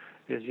going,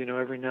 is, you know,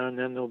 every now and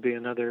then there'll be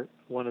another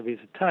one of these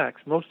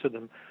attacks. Most of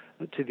them,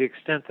 to the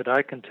extent that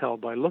I can tell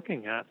by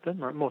looking at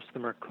them, or most of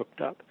them are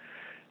cooked up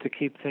to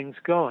keep things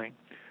going.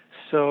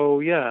 So,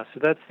 yeah, so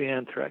that's the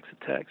anthrax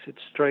attacks.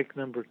 It's strike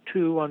number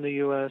 2 on the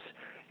U.S.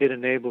 It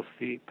enables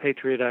the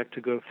Patriot Act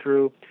to go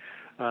through.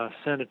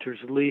 Senators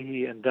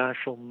Leahy and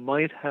Daschle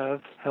might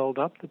have held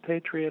up the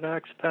Patriot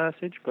Act's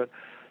passage, but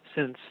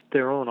since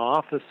their own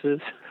offices,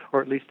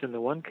 or at least in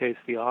the one case,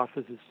 the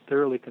office is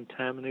thoroughly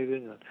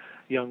contaminated and a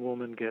young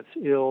woman gets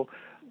ill,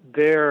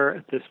 they're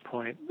at this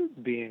point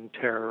being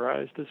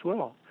terrorized as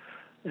well.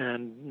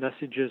 and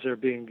messages are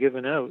being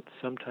given out,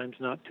 sometimes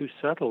not too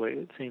subtly,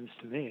 it seems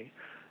to me.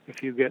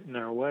 If you get in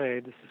our way,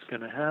 this is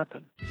going to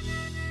happen.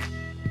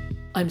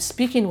 I'm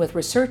speaking with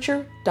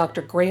researcher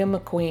Dr. Graeme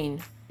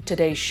MacQueen.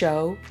 Today's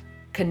show,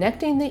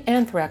 Connecting the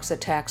Anthrax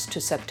Attacks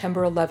to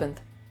September 11th.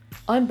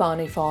 I'm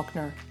Bonnie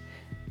Faulkner.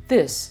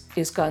 This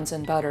is Guns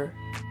and Butter.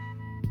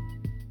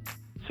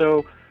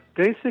 So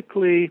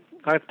basically,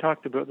 I've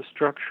talked about the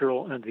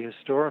structural and the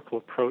historical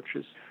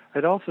approaches.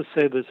 I'd also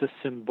say there's a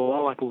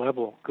symbolic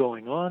level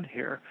going on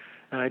here,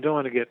 and I don't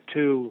want to get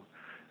too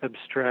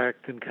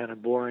abstract and kind of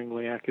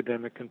boringly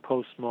academic and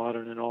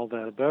postmodern and all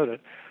that about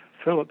it.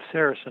 Philip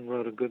Saracen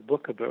wrote a good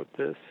book about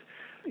this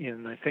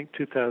in, I think,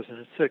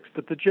 2006,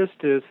 but the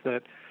gist is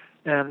that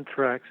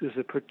anthrax is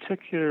a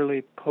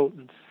particularly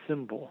potent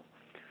symbol.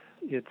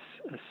 It's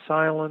a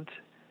silent,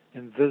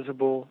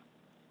 invisible,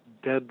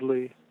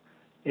 deadly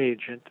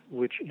agent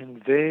which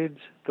invades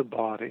the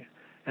body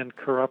and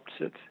corrupts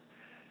it,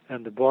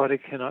 and the body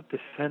cannot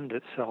defend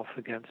itself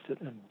against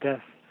it, and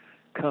death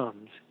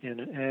comes in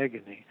an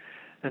agony.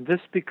 And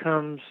this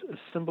becomes a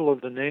symbol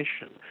of the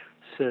nation,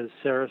 says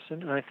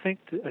Saracen. And I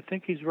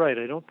think he's right.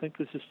 I don't think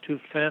this is too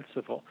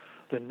fanciful.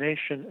 The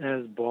nation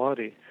as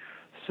body,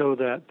 so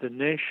that the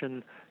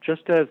nation,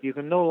 just as you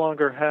can no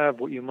longer have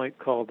what you might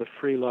call the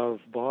free love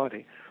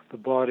body, the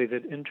body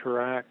that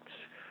interacts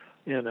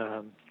in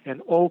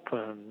an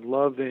open,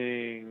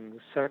 loving,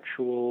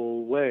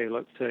 sexual way,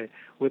 let's say,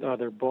 with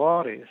other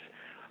bodies,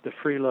 the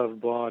free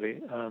love body.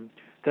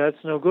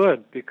 That's no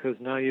good, because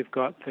now you've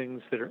got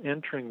things that are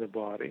entering the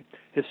body.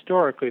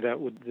 Historically,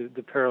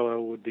 the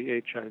parallel would be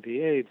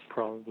HIV/AIDS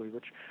probably,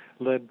 which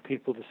led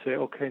people to say,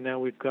 okay, now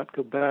we've got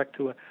to go back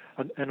to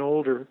an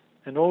older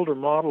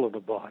model of the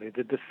body,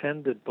 the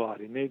defended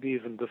body, maybe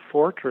even the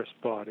fortress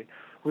body,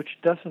 which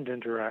doesn't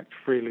interact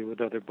freely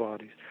with other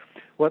bodies.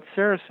 What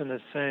Saracen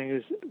is saying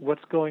is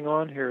what's going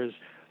on here is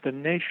the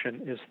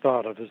nation is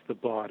thought of as the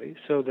body,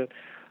 so that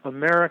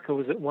America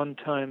was at one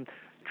time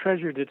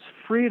treasured its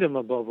freedom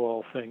above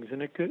all things,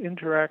 and it could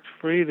interact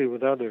freely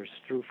with others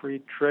through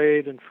free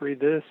trade and free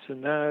this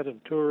and that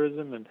and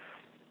tourism,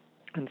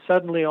 and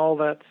suddenly all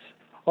that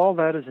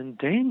is in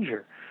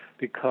danger,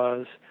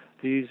 because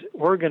these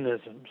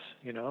organisms,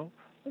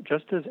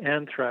 just as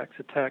anthrax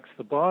attacks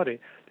the body,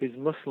 these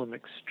Muslim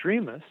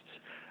extremists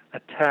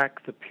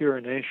attack the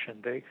pure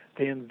nation. They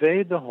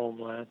invade the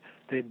homeland,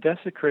 they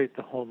desecrate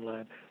the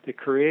homeland, they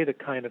create a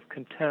kind of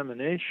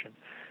contamination,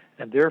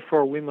 and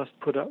therefore we must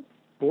put up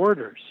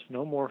borders,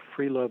 no more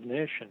free love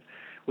nation.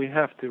 We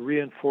have to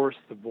reinforce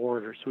the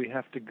borders. We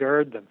have to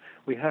guard them.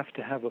 We have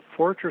to have a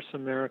fortress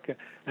America,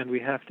 and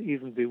we have to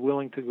even be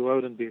willing to go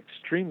out and be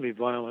extremely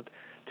violent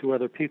to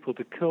other people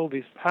to kill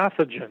these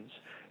pathogens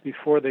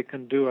before they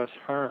can do us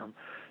harm.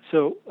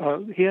 So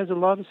he has a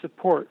lot of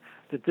support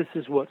that this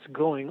is what's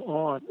going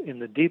on in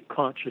the deep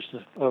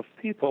consciousness of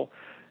people,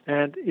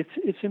 and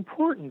it's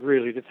important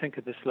really to think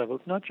at this level.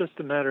 It's not just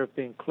a matter of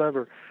being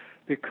clever,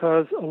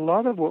 because a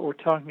lot of what we're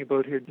talking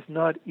about here is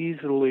not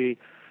easily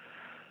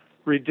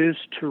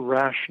reduced to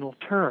rational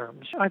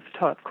terms. I've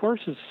taught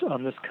courses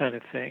on this kind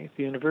of thing at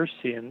the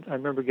university, and I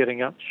remember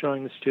getting up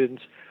showing the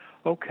students,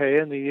 okay,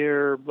 in the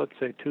year, let's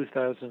say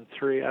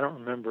 2003, I don't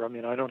remember,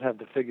 I don't have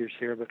the figures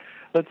here, but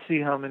let's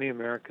see how many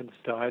Americans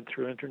died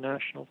through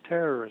international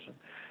terrorism.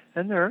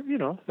 And there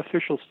are,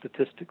 official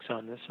statistics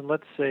on this, and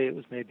let's say it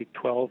was maybe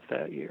 12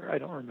 that year, I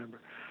don't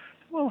remember.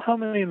 Well, how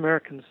many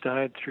Americans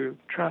died through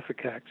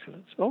traffic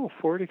accidents? Oh,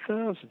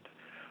 40,000.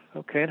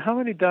 Okay, and how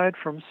many died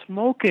from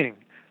smoking?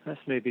 That's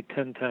maybe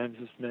 10 times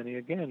as many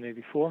again,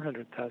 maybe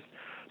 400,000.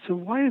 So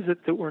why is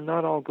it that we're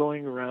not all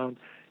going around,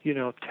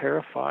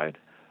 terrified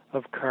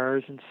of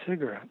cars and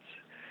cigarettes?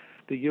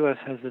 The U.S.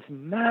 has this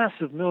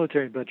massive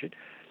military budget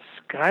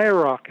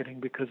skyrocketing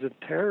because of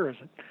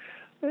terrorism,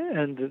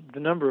 and the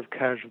number of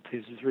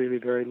casualties is really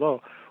very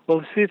low.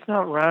 Well, see, it's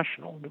not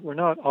rational. We're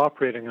not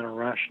operating on a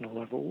rational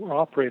level. We're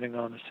operating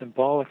on a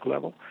symbolic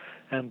level,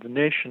 and the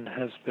nation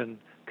has been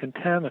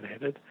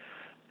contaminated.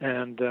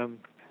 And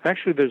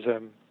actually, there's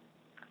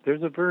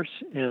a verse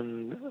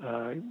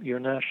in your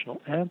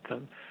national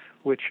anthem,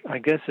 which I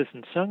guess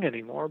isn't sung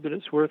anymore, but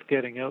it's worth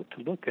getting out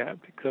to look at,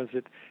 because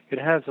it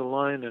has a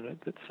line in it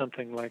that's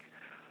something like,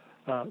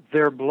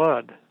 their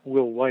blood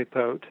will wipe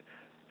out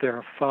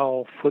their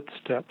foul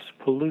footsteps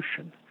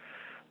pollution.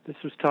 This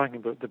was talking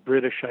about the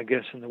British, I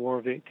guess, in the War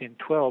of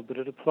 1812, but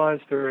it applies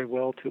very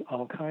well to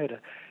Al-Qaeda.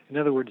 In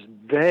other words,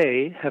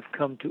 they have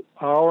come to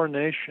our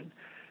nation,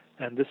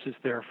 and this is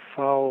their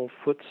foul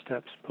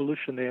footsteps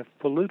pollution. They have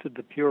polluted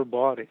the pure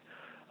body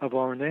of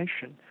our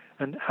nation.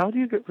 And how do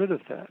you get rid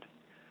of that?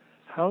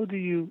 How do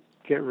you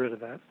get rid of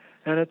that?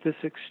 And at this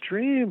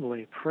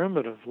extremely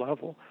primitive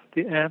level,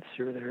 the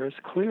answer there is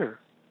clear.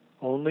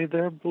 Only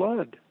their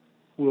blood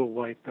will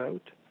wipe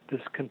out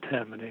this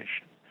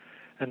contamination.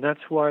 And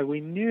that's why we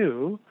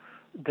knew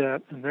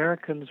that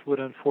Americans would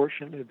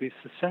unfortunately be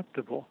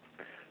susceptible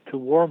to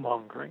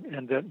warmongering,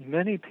 and that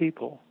many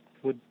people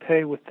would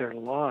pay with their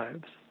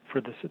lives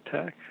for this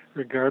attack,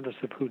 regardless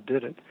of who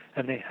did it.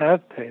 And they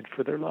have paid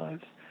for their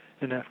lives.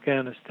 in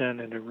Afghanistan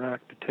and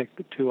Iraq, to take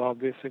the two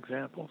obvious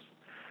examples.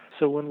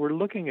 So when we're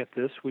looking at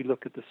this, we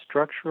look at the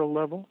structural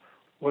level.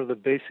 What are the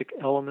basic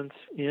elements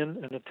in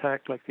an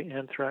attack like the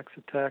Anthrax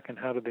attack, and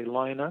how do they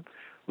line up?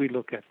 We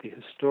look at the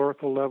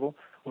historical level.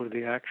 What are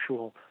the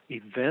actual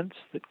events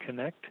that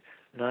connect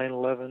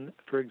 9/11,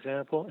 for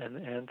example, and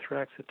the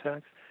Anthrax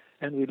attacks?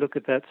 And we look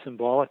at that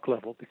symbolic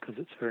level because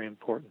it's very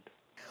important.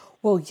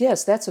 Well,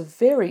 yes, that's a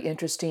very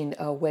interesting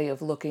way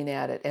of looking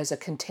at it as a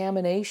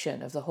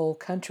contamination of the whole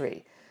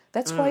country.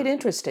 That's quite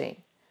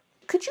interesting.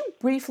 Could you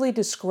briefly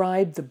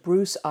describe the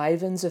Bruce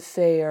Ivins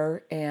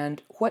affair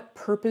and what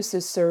purpose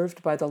is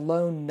served by the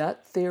lone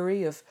nut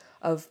theory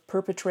of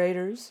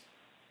perpetrators?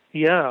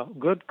 Yeah,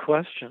 good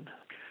question.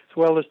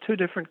 Well, there's two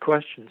different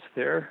questions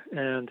there,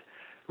 and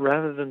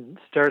rather than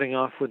starting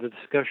off with a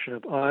discussion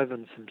of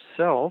Ivins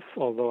himself,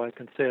 although I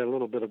can say a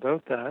little bit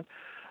about that,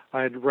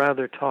 I'd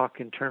rather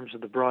talk in terms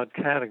of the broad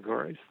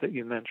categories that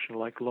you mentioned,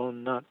 like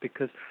lone nut,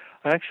 because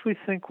I actually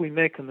think we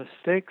make a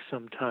mistake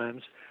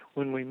sometimes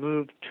when we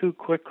move too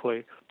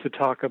quickly to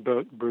talk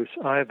about Bruce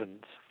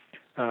Ivins.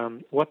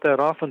 What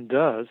that often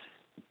does,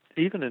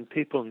 even in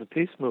people in the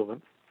peace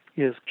movement,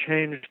 is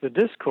change the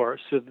discourse.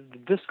 So the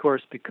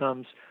discourse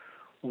becomes,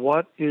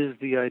 what is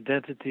the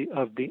identity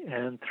of the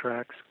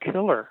Anthrax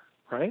killer,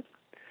 right?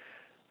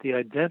 The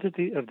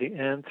identity of the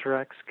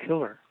Anthrax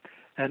killer.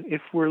 And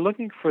if we're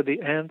looking for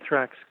the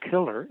Anthrax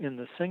killer in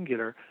the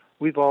singular,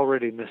 we've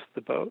already missed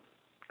the boat,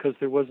 because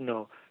there was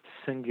no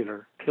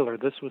singular killer.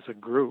 This was a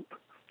group.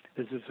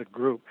 This is a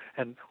group.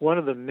 And one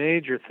of the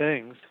major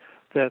things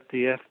that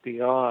the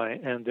FBI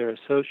and their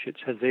associates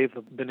has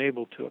been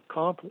able to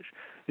accomplish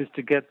is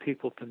to get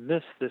people to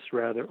miss this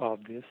rather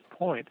obvious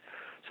point.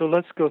 So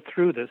let's go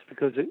through this,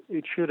 because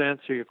it should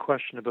answer your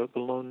question about the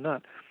lone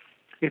nut.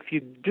 If you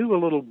do a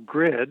little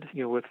grid,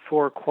 with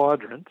 4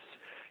 quadrants,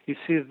 you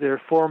see that there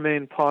are 4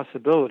 main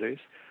possibilities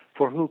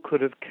for who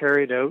could have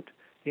carried out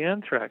the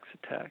Anthrax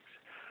attacks.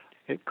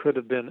 It could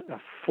have been a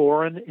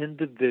foreign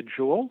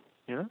individual,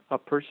 a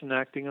person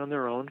acting on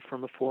their own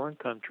from a foreign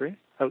country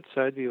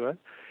outside the U.S.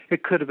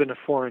 It could have been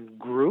a foreign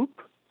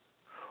group,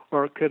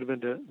 or it could have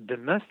been a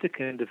domestic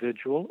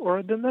individual or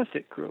a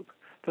domestic group.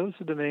 Those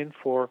are the main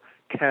 4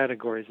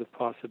 categories of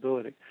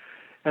possibility.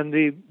 And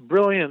the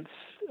brilliance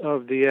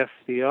of the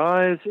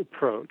FBI's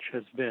approach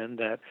has been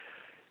that,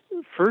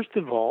 first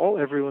of all,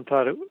 everyone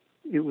thought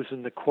it was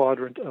in the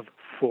quadrant of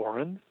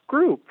foreign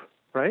group,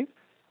 right?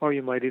 Or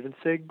you might even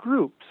say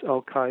groups,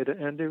 Al-Qaeda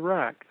and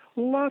Iraq.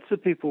 Lots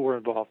of people were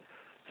involved.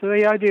 So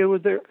the idea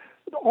was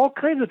all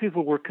kinds of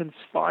people were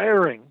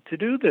conspiring to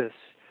do this.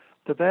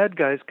 The bad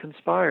guys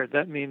conspired.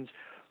 That means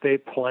they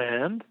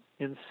planned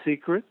in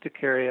secret to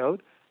carry out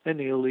an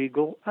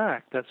illegal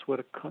act. That's what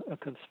a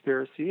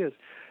conspiracy is.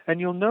 And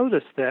you'll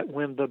notice that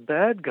when the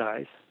bad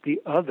guys, the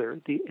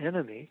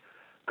enemy,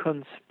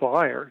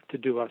 conspire to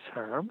do us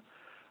harm,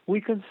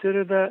 we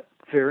consider that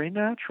very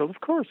natural, of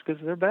course,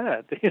 because they're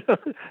bad.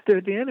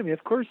 They're the enemy.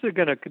 Of course, they're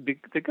going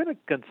to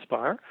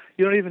conspire.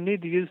 You don't even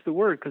need to use the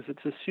word because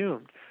it's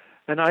assumed.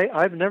 And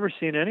I've never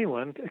seen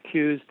anyone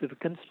accused of a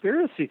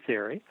conspiracy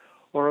theory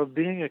or of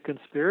being a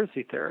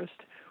conspiracy theorist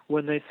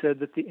when they said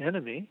that the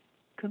enemy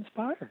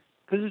conspired,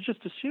 because it's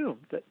just assumed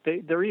that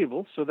they're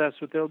evil, so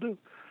that's what they'll do.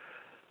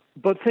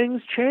 But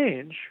things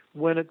change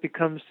when it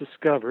becomes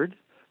discovered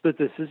that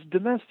this is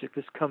domestic.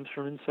 This comes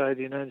from inside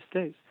the United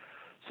States.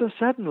 So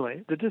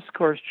suddenly, the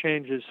discourse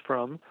changes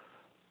from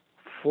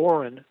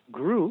foreign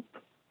group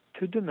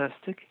to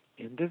domestic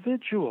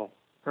individual,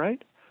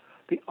 right?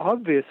 The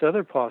obvious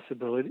other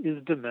possibility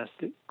is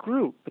domestic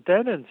group, but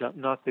that ends up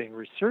not being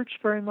researched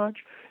very much.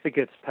 It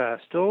gets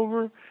passed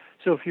over.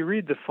 So if you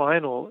read the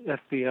final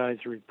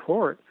FBI's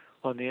report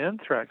on the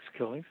Anthrax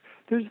killings,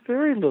 there's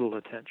very little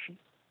attention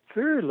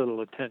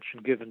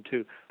given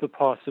to the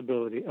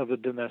possibility of a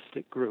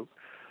domestic group.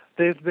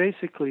 They've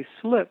basically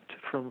slipped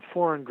from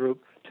foreign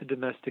group to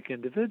domestic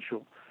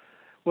individual.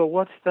 Well,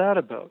 what's that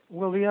about?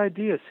 Well, the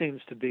idea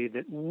seems to be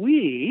that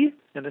we,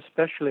 and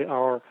especially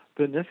our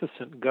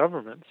beneficent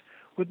governments,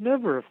 would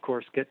never, of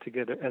course, get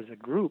together as a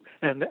group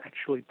and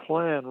actually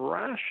plan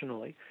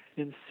rationally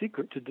in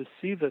secret to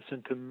deceive us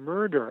and to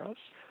murder us.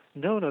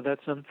 No,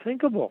 that's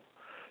unthinkable.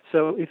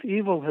 So if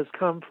evil has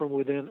come from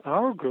within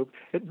our group,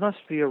 it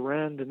must be a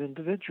random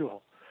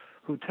individual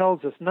who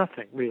tells us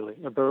nothing, really,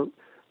 about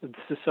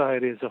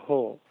society as a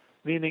whole,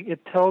 meaning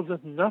it tells us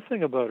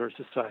nothing about our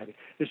society.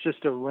 It's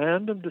just a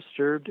random,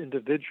 disturbed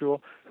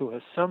individual who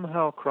has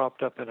somehow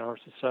cropped up in our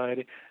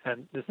society,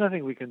 and there's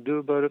nothing we can do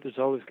about it. There's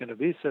always going to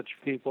be such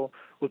people.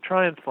 We'll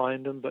try and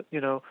find them, but,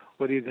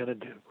 what are you going to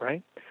do,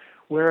 right?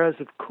 Whereas,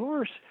 of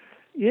course,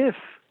 if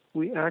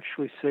we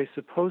actually say,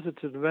 suppose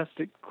it's a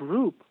domestic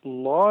group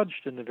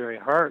lodged in the very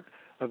heart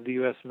of the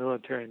U.S.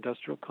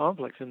 military-industrial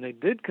complex, and they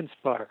did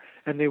conspire,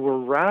 and they were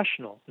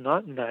rational,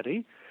 not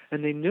nutty,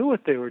 and they knew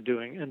what they were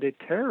doing, and they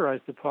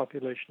terrorized the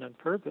population on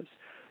purpose.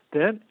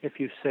 Then, if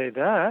you say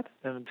that,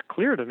 and it's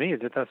clear to me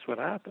that that's what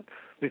happened,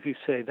 if you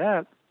say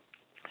that,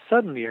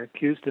 suddenly you're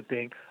accused of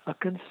being a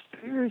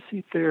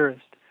conspiracy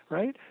theorist,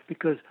 right?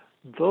 Because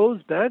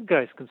those bad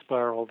guys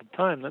conspire all the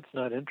time. That's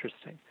not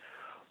interesting.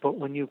 But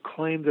when you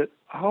claim that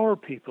our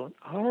people and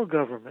our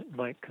government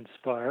might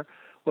conspire,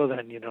 well,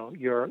 then,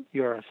 you're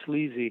a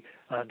sleazy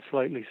and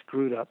slightly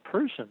screwed up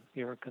person.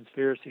 You're a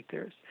conspiracy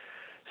theorist.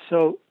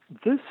 So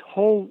this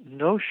whole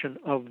notion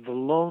of the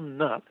lone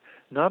nut,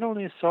 not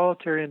only a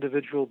solitary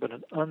individual, but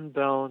an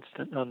unbalanced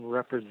and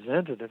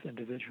unrepresentative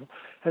individual,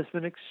 has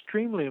been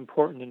extremely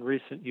important in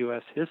recent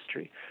U.S.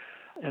 history.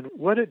 And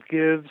what it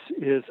gives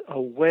is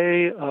a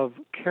way of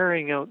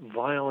carrying out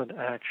violent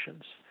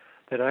actions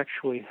that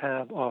actually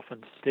have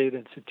often state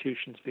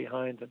institutions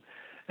behind them.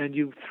 And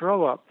you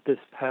throw up this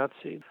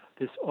patsy,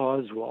 this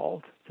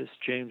Oswald, this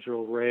James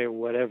Earl Ray or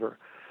whatever,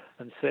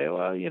 and say,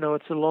 well,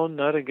 it's a lone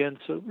nut again,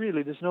 so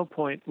really there's no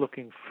point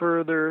looking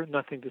further,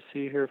 nothing to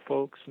see here,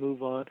 folks,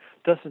 move on.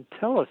 Doesn't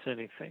tell us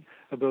anything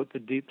about the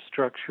deep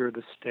structure of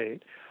the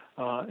state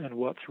and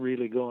what's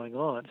really going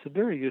on. It's a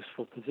very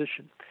useful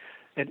position.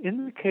 And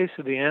in the case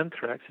of the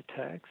Anthrax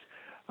attacks,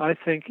 I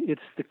think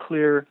it's the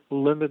clear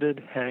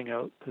limited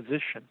hangout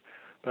position,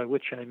 by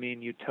which I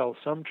mean you tell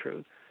some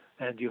truth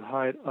and you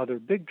hide other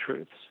big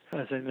truths,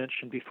 as I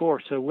mentioned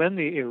before. So when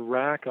the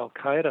Iraq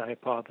al-Qaeda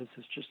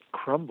hypothesis just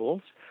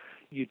crumbles,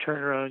 you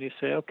turn around and you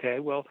say, okay,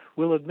 well,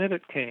 we'll admit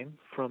it came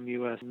from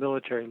U.S.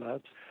 military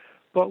labs,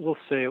 but we'll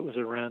say it was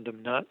a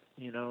random nut,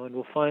 and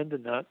we'll find the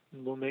nut,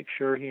 and we'll make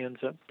sure he ends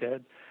up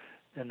dead,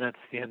 and that's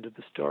the end of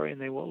the story, and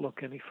they won't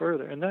look any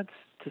further. And that's,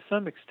 to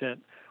some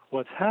extent,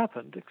 what's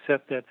happened,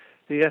 except that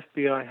the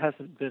FBI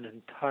hasn't been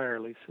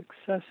entirely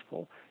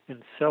successful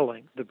in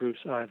selling the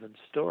Bruce Ivins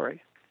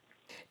story.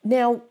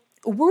 Now,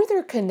 were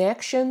there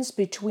connections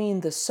between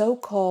the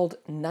so-called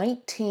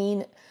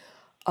 19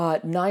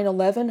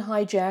 9/11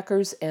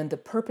 hijackers and the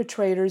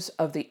perpetrators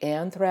of the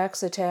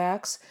Anthrax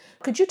attacks?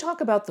 Could you talk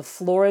about the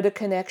Florida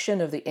connection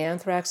of the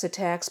Anthrax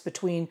attacks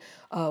between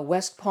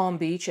West Palm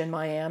Beach and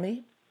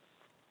Miami?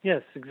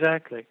 Yes,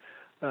 exactly.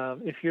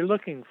 If you're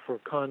looking for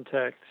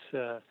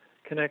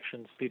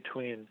connections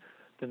between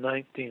the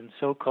 19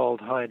 so-called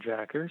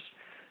hijackers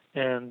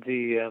and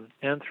the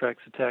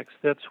Anthrax attacks,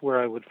 that's where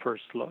I would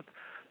first look.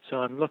 So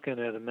I'm looking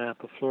at a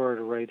map of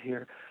Florida right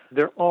here.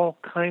 There are all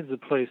kinds of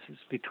places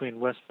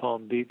between West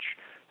Palm Beach,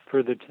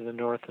 further to the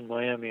north, and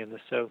Miami in the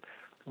south,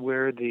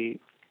 where the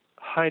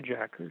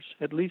hijackers,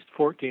 at least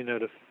 14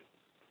 out of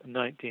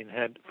 19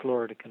 had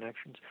Florida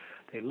connections.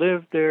 They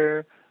lived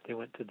there, they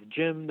went to the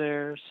gym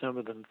there, some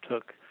of them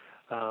took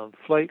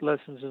flight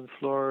lessons in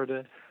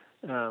Florida,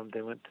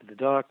 they went to the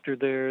doctor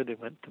there, they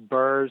went to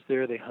bars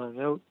there, they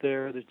hung out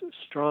there. There's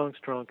strong,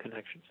 strong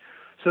connections.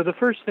 So the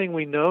first thing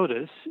we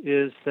notice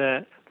is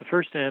that the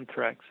first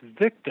anthrax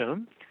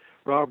victim,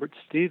 Robert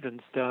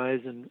Stevens,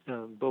 dies in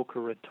Boca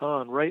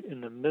Raton, right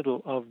in the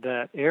middle of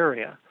that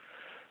area.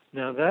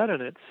 Now that in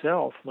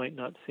itself might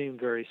not seem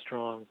very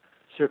strong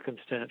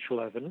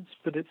circumstantial evidence,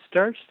 but it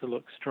starts to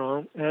look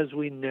strong as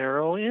we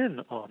narrow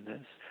in on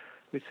this.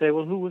 We say,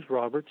 well, who was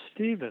Robert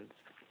Stevens?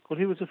 Well,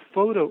 he was a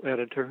photo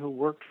editor who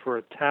worked for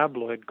a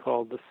tabloid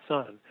called The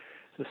Sun,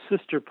 the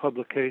sister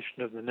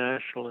publication of the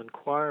National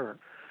Enquirer.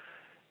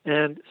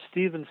 And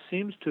Stevens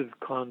seems to have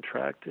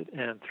contracted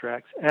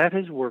anthrax at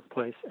his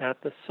workplace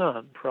at The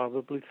Sun,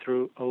 probably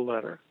through a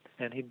letter,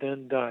 and he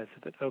then dies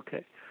of it.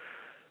 Okay.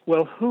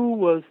 Well, who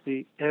was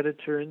the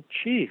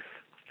editor-in-chief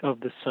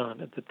of The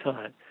Sun at the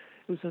time?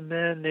 It was a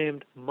man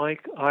named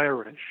Mike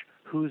Irish,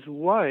 whose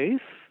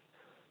wife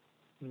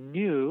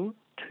knew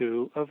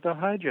two of the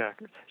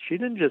hijackers. She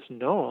didn't just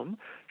know them.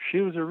 She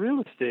was a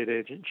real estate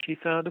agent. She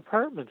found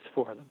apartments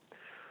for them.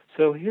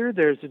 So here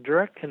there's a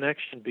direct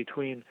connection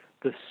between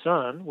The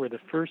Sun, where the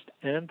first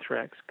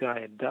anthrax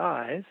guy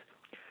dies,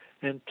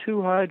 and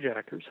two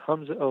hijackers,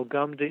 Hamza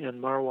al-Ghamdi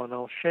and Marwan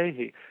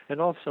al-Shehi, and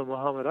also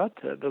Muhammad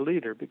Atta, the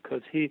leader,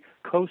 because he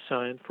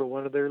co-signed for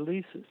one of their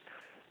leases.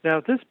 Now,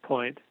 at this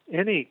point,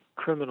 any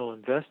criminal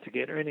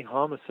investigator, any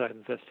homicide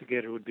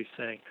investigator would be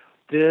saying,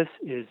 this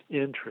is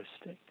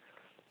interesting.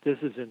 This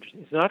is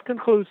interesting. It's not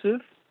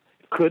conclusive.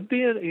 It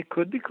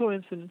could be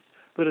coincidence,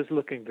 but it's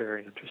looking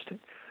very interesting.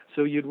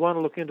 So you'd want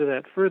to look into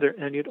that further,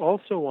 and you'd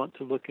also want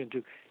to look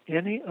into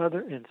any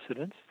other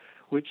incidents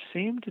which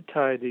seem to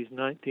tie these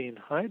 19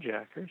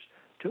 hijackers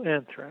to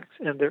anthrax,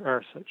 and there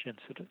are such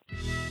incidents.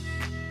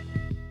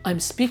 I'm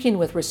speaking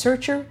with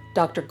researcher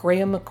Dr.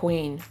 Graeme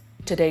MacQueen.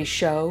 Today's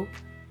show,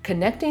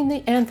 Connecting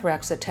the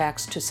Anthrax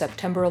Attacks to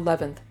September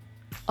 11th.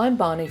 I'm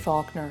Bonnie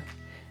Faulkner.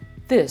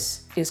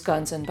 This is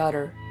Guns and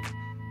Butter.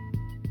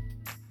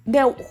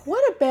 Now,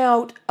 what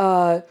about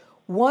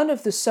one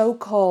of the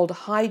so-called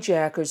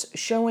hijackers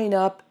showing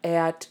up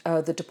at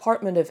the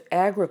Department of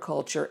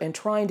Agriculture and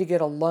trying to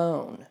get a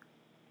loan?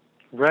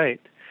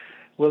 Right.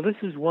 Well, this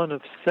is one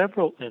of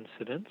several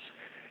incidents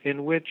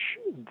in which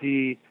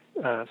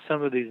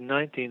some of these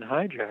 19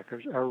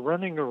 hijackers are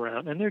running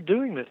around, and they're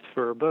doing this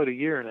for about a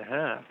year and a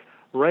half,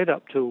 right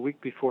up to a week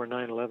before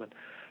 9/11,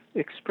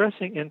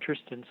 expressing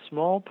interest in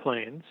small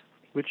planes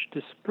which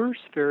disperse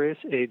various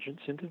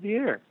agents into the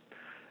air.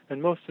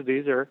 And most of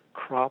these are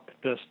crop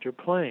duster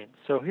planes.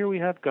 So here we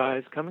have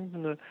guys coming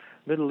from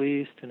Middle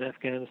East and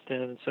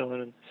Afghanistan and so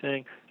on, and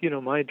saying,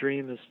 my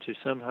dream is to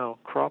somehow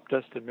crop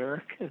dust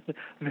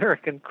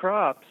American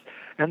crops.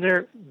 And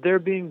they're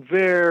being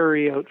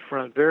very out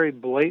front, very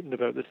blatant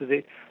about this.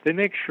 They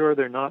make sure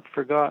they're not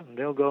forgotten.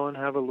 They'll go and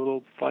have a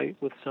little fight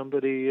with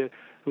somebody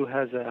who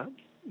has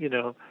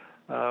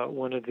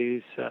one of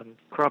these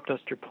crop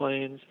duster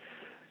planes,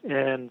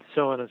 and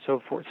so on and so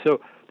forth. So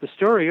the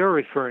story you're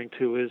referring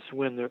to is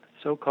when the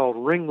so-called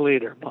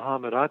ringleader,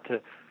 Muhammad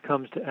Atta,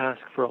 comes to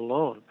ask for a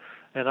loan.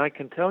 And I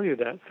can tell you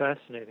that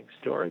fascinating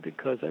story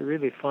because I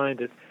really find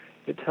it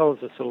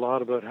tells us a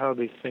lot about how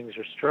these things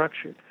are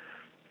structured.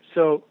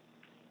 So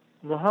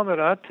Muhammad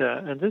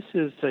Atta, and this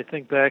is, I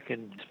think, back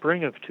in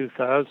spring of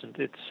 2000,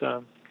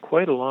 it's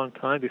quite a long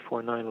time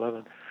before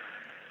 9/11.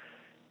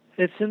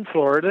 It's in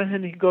Florida,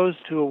 and he goes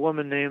to a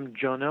woman named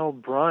Jonelle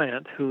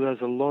Bryant, who has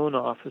a loan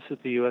office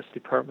at the U.S.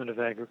 Department of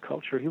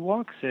Agriculture. He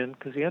walks in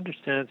because he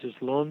understands his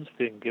loans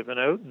being given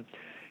out, and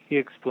he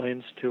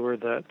explains to her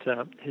that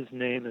his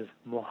name is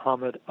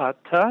Muhammad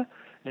Atta,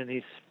 and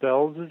he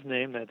spells his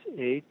name, that's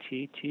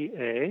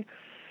A-T-T-A.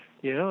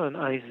 And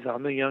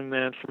I'm a young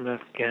man from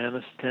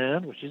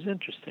Afghanistan, which is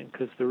interesting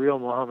because the real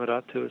Muhammad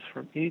Atta is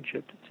from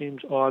Egypt. It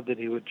seems odd that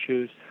he would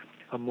choose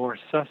a more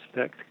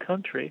suspect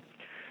country.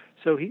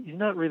 So he's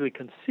not really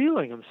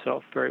concealing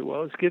himself very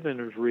well. He's given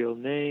his real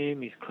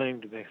name. He's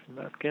claimed to be from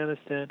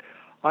Afghanistan.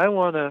 I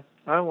wanna,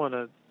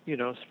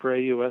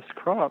 spray U.S.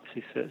 crops,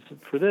 he says.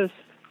 And for this,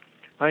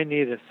 I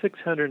need a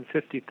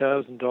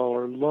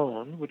 $650,000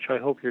 loan, which I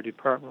hope your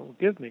department will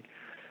give me.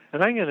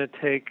 And I'm going to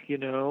take,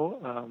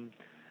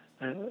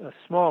 a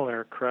small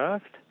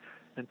aircraft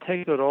and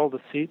take out all the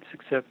seats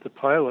except the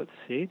pilot's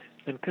seat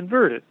and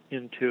convert it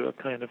into a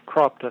kind of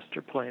crop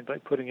duster plane by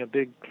putting a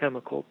big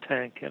chemical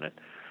tank in it.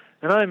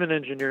 And I'm an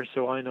engineer,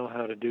 so I know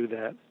how to do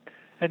that.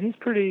 And he's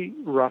pretty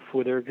rough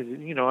with her because,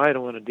 I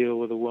don't want to deal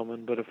with a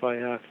woman, but if I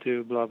have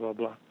to, blah, blah,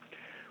 blah.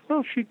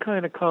 Well, she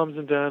kind of calms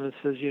him down and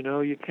says,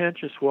 you can't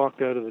just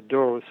walk out of the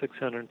door with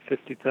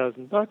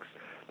 $650,000.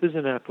 There's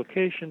an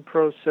application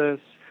process.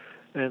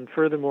 And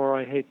furthermore,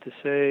 I hate to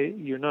say,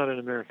 you're not an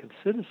American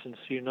citizen, so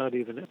you're not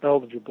even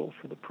eligible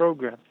for the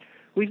program.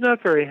 Well, he's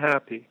not very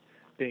happy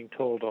being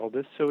told all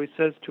this, so he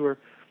says to her,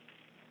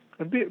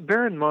 and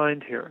bear in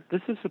mind here,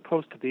 this is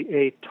supposed to be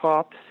a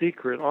top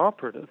secret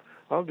operative.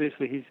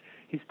 Obviously,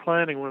 he's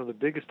planning one of the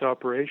biggest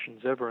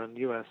operations ever on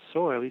U.S.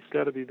 soil. He's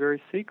got to be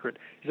very secret.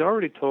 He's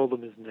already told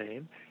them his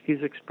name.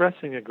 He's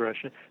expressing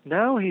aggression.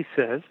 Now he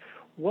says,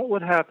 what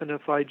would happen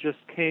if I just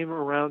came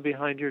around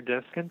behind your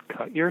desk and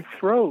cut your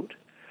throat?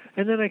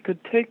 And then I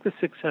could take the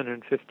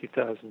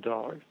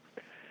 $650,000.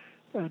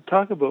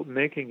 Talk about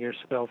making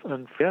yourself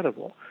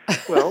unforgettable.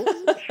 Well,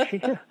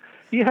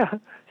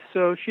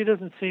 so she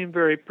doesn't seem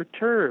very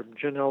perturbed,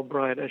 Jonelle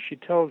Bryant. As she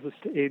tells us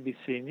to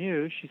ABC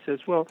News, she says,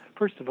 well,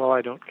 first of all,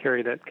 I don't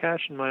carry that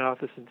cash in my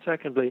office, and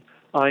secondly,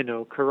 I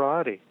know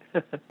karate.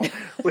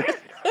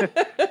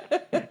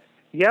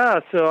 Yeah,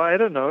 so I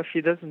don't know.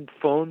 She doesn't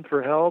phone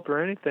for help or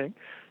anything.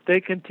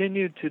 They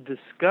continue to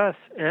discuss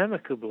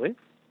amicably,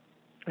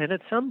 and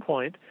at some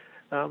point,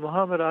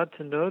 Muhammad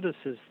Atta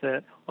notices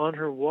that on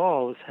her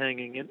wall is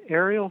hanging an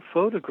aerial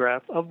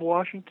photograph of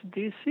Washington,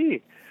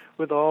 D.C.,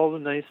 with all the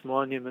nice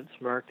monuments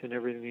marked and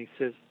everything. He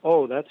says,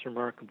 oh, that's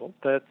remarkable.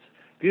 That's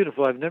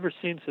beautiful. I've never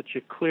seen such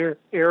a clear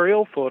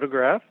aerial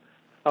photograph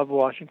of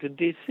Washington,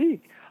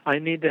 D.C. I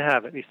need to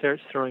have it. He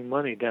starts throwing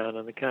money down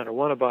on the counter.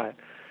 Want to buy it?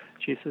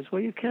 She says,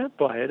 well, you can't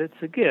buy it.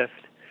 It's a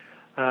gift.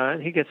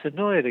 And he gets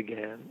annoyed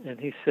again. And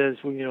he says,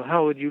 well,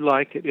 how would you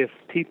like it if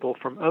people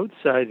from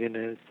outside the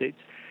United States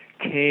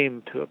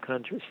came to a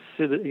country,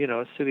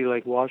 a city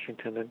like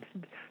Washington and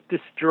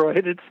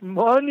destroyed its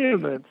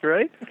monuments,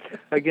 right?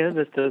 Again,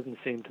 this doesn't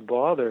seem to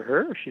bother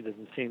her.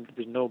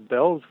 There's no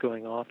bells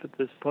going off at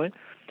this point.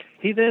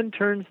 He then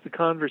turns the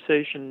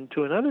conversation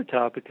to another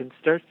topic and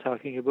starts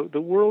talking about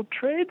the World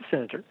Trade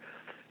Center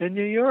in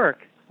New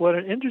York. What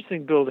an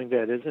interesting building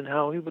that is and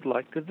how he would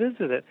like to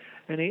visit it.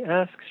 And he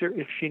asks her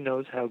if she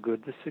knows how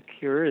good the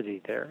security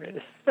there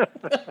is.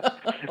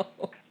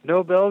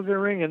 No bells are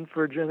ringing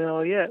for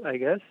Jonelle yet, I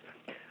guess.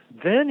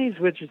 Then he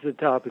switches the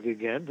topic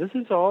again. This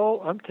is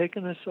all, I'm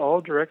taking this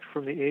all direct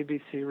from the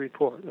ABC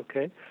report,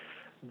 okay?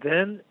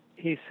 Then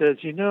he says,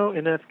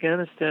 in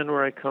Afghanistan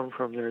where I come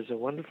from, there's a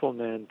wonderful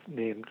man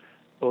named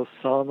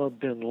Osama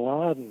bin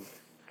Laden.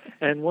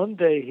 And one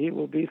day he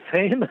will be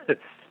famous,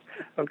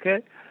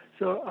 okay?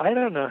 So I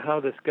don't know how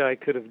this guy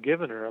could have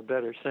given her a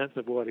better sense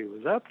of what he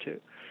was up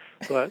to.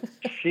 But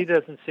she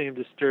doesn't seem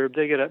disturbed.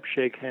 They get up,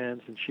 shake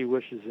hands, and she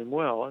wishes him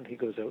well, and he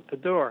goes out the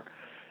door.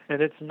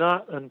 And it's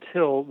not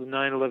until the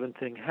 9/11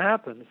 thing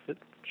happens that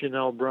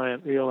Jonelle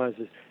Bryant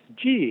realizes,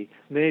 gee,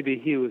 maybe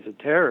he was a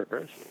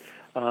terrorist.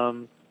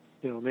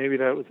 Maybe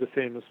that was the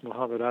famous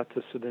Muhammad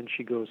Atta, so then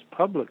she goes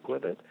public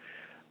with it.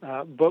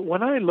 But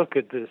when I look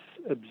at this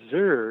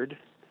absurd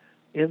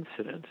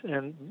incident,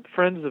 and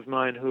friends of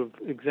mine who have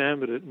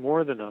examined it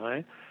more than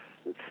I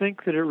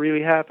think that it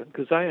really happened,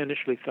 because I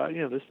initially thought,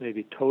 this may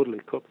be totally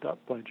cooked up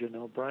by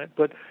Jonelle Bryant.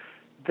 But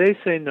They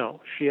say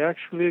no. She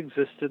actually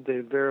existed. They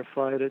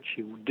verified it.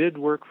 She did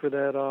work for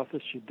that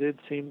office. She did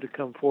seem to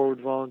come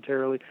forward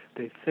voluntarily.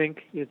 They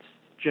think it's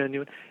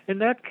genuine. In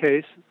that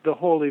case, the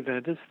whole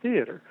event is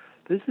theater.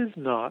 This is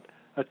not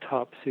a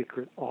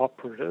top-secret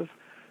operative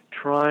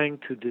trying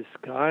to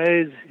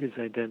disguise his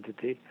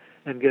identity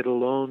and get a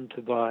loan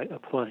to buy a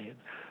plane.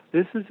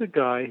 This is a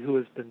guy who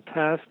has been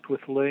tasked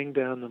with laying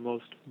down the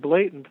most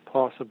blatant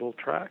possible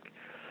track.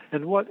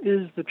 And what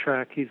is the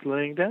track he's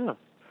laying down?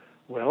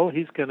 Well,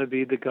 he's going to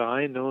be the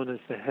guy known as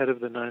the head of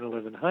the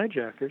 9/11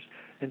 hijackers,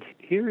 and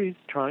here he's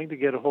trying to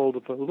get a hold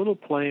of a little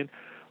plane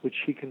which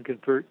he can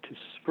convert to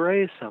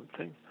spray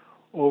something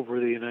over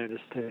the United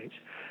States.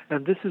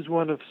 And this is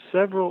one of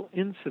several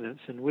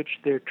incidents in which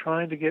they're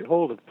trying to get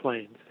hold of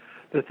planes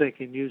that they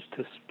can use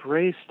to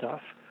spray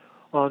stuff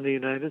on the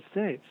United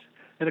States.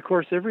 And of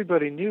course,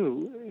 everybody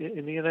knew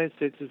in the United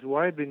States, it's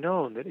widely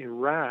known that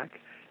Iraq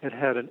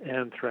had an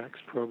anthrax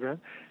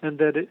program and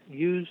that it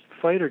used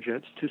fighter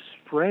jets to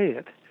spray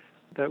it.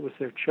 That was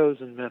their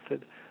chosen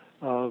method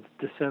of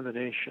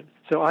dissemination.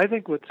 So I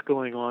think what's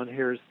going on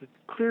here is that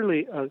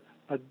clearly a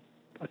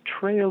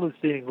trail is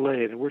being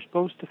laid, and we're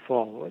supposed to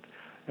follow it.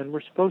 And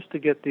we're supposed to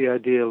get the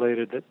idea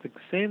later that the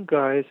same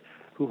guys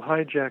who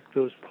hijacked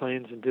those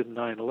planes and did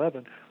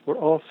 9/11 were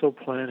also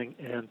planning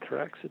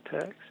anthrax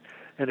attacks.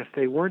 And if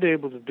they weren't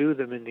able to do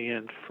them in the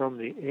end from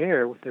the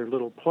air with their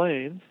little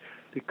planes,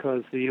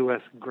 because the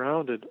U.S.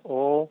 grounded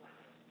all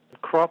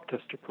crop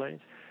duster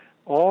planes,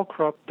 all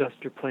crop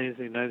duster planes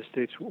in the United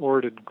States were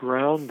ordered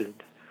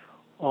grounded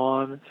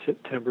on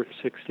September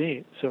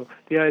 16th. So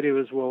the idea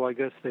was, well, I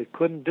guess they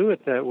couldn't do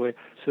it that way,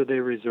 so they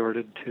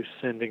resorted to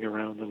sending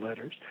around the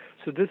letters.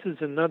 So this is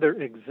another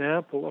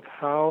example of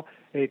how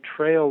a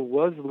trail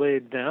was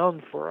laid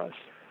down for us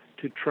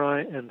to try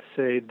and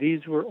say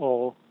these were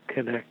all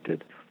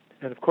connected.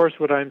 And of course,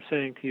 what I'm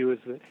saying to you is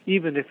that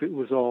even if it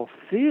was all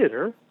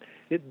theater,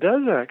 it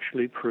does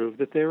actually prove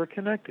that they were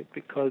connected,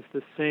 because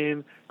the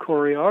same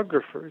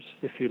choreographers,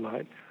 if you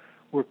like,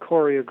 were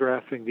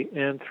choreographing the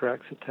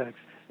anthrax attacks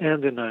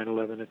and the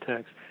 9/11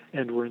 attacks,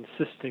 and were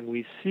insisting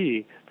we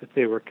see that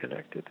they were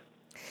connected.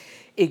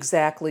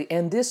 Exactly,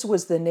 and this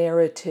was the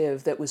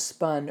narrative that was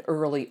spun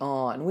early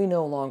on. We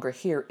no longer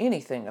hear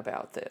anything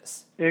about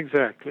this.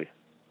 Exactly,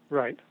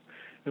 right.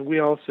 And we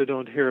also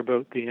don't hear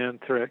about the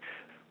anthrax.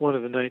 One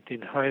of the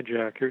 19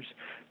 hijackers,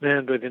 a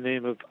man by the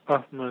name of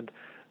Ahmad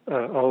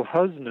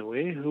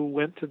al-Haznawi, who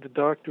went to the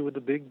doctor with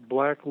a big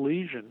black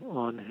lesion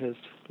on his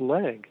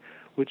leg,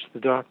 which the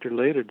doctor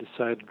later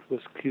decided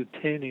was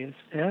cutaneous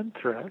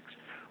anthrax,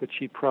 which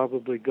he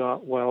probably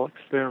got while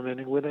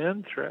experimenting with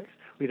anthrax.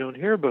 We don't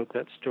hear about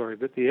that story,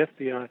 but the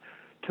FBI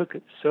took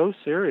it so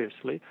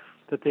seriously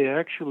that they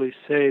actually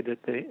say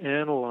that they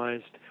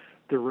analyzed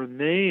the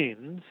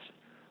remains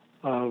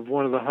of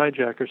one of the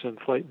hijackers on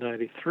Flight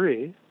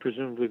 93,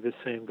 presumably the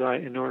same guy,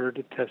 in order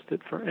to test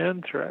it for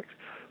anthrax.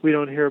 We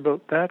don't hear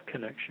about that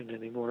connection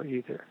anymore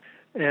either.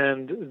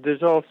 And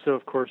there's also,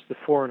 of course, the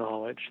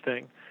foreknowledge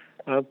thing.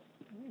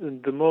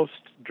 The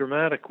most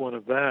dramatic one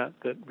of that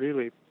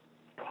really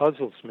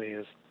puzzles me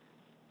is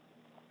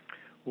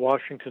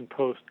Washington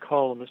Post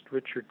columnist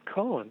Richard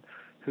Cohen,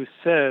 who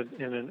said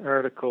in an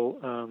article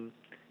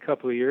a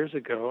couple of years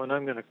ago, and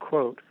I'm going to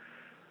quote,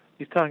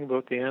 he's talking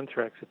about the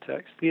anthrax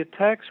attacks. The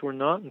attacks were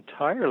not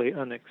entirely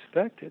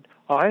unexpected.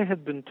 I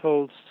had been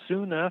told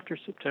soon after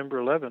September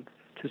 11th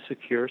to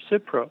secure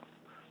Cipro,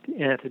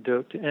 the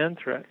antidote to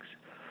anthrax.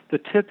 The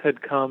tip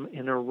had come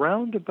in a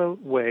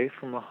roundabout way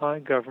from a high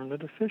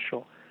government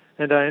official,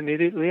 and I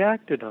immediately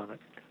acted on it.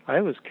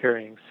 I was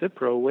carrying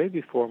Cipro way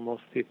before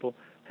most people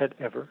had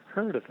ever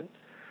heard of it.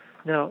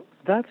 Now,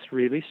 that's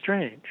really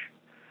strange.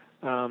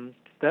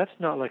 That's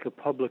not like a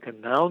public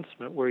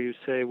announcement where you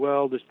say,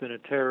 well, there's been a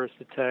terrorist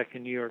attack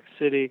in New York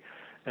City,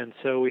 and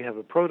so we have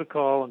a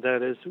protocol, and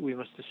that is we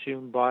must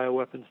assume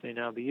bioweapons may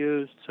now be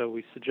used, so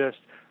we suggest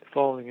the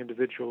following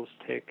individuals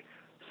take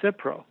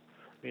Cipro.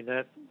 I mean,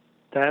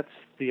 that's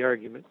the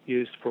argument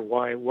used for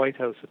why White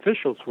House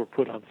officials were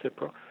put on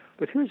Cipro.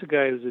 But here's a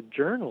guy who's a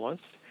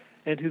journalist,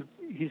 and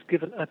he's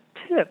given a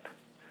tip,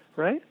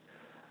 right?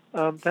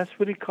 That's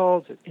what he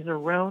calls it, in a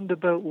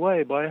roundabout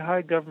way by a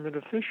high government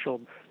official.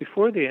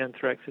 Before the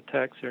anthrax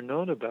attacks are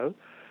known about,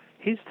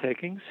 he's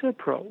taking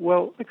Cipro.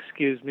 Well,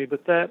 excuse me,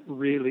 but that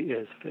really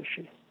is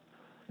fishy.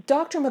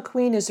 Dr.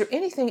 MacQueen, is there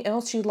anything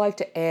else you'd like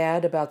to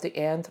add about the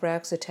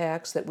anthrax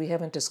attacks that we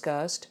haven't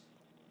discussed?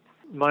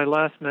 My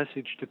last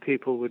message to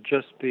people would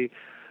just be,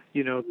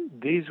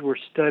 these were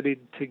studied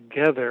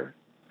together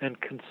and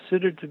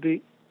considered to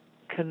be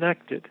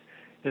connected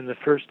in the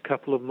first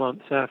couple of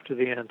months after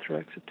the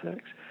anthrax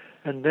attacks.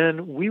 And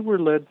then we were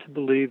led to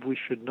believe we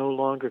should no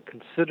longer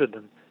consider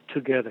them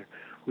together.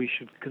 We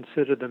should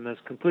consider them as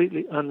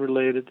completely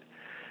unrelated.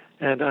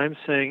 And I'm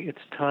saying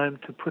it's time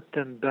to put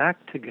them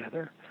back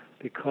together,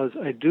 because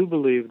I do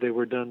believe they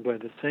were done by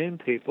the same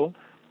people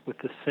with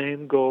the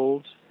same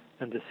goals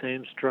and the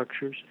same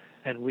structures,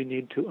 and we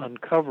need to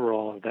uncover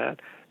all of that.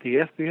 The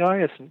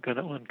FBI isn't going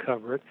to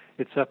uncover it.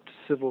 It's up to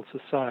civil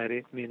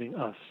society, meaning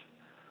us.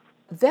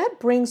 That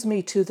brings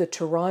me to the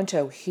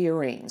Toronto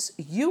hearings.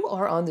 You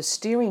are on the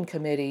steering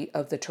committee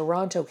of the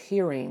Toronto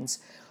hearings.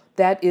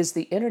 That is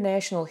the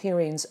international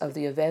hearings of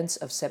the events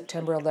of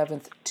September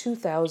 11th,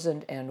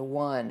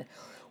 2001.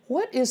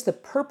 What is the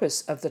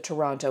purpose of the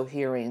Toronto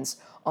hearings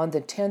on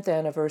the 10th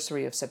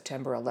anniversary of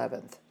September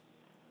 11th?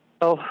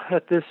 Well,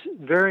 at this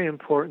very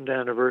important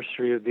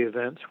anniversary of the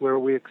events, where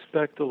we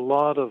expect a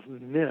lot of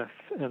myth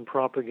and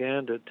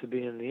propaganda to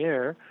be in the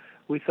air,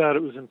 we thought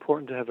it was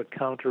important to have a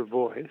counter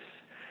voice.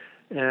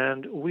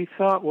 And we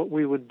thought what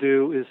we would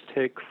do is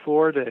take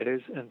 4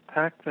 days and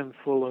pack them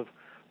full of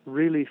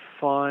really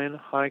fine,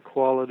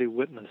 high-quality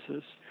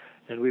witnesses.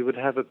 And we would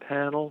have a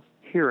panel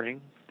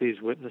hearing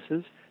these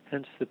witnesses,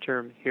 hence the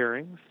term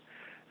hearings.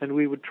 And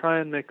we would try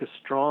and make a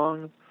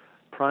strong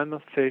prima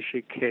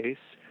facie case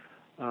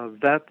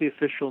that the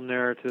official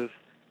narrative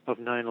of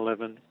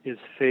 9/11 is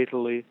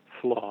fatally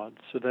flawed.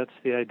 So that's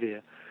the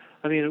idea.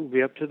 I mean, it would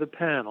be up to the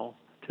panel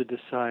to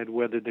decide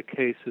whether the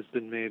case has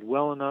been made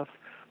well enough,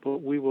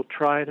 but we will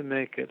try to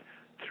make it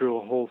through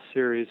a whole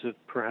series of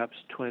perhaps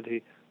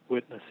 20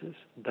 witnesses.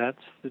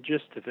 That's the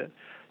gist of it.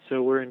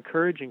 So we're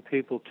encouraging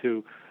people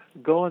to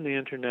go on the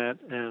internet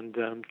and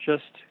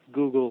just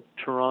Google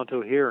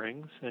Toronto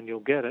hearings, and you'll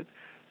get it.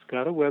 It's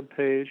got a web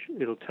page.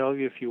 It'll tell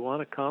you if you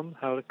want to come,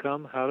 how to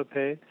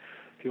pay.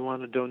 If you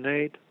want to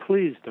donate,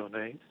 please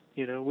donate.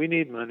 You know, we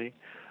need money.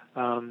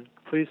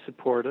 Please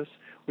support us.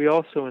 We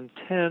also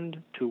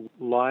intend to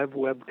live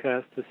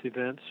webcast this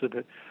event so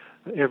that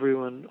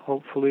everyone,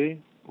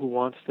 hopefully, who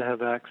wants to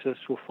have access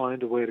will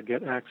find a way to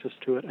get access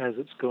to it as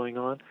it's going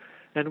on.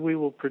 And we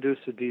will produce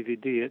a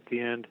DVD at the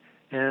end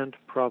and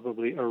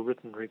probably a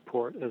written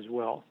report as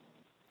well.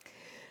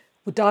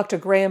 Well, Dr.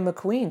 Graeme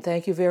MacQueen,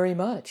 thank you very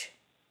much.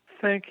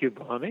 Thank you,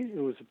 Bonnie.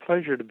 It was a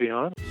pleasure to be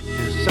on.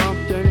 There's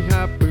something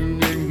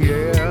happening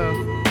here.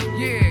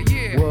 Yeah.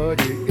 What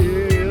it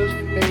is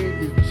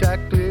ain't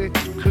exactly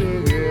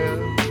clear.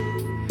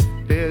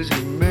 There's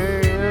a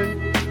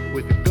man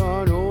with a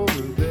gun over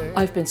there.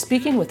 I've been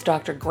speaking with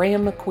Dr.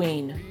 Graeme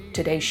MacQueen.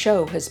 Today's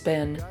show has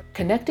been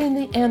Connecting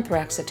the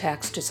Anthrax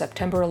Attacks to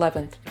September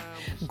 11th.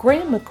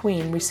 Graeme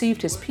MacQueen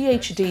received his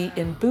PhD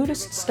in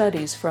Buddhist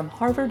Studies from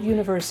Harvard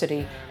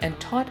University and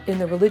taught in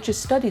the Religious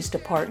Studies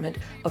Department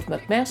of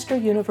McMaster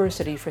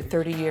University for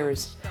 30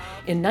 years.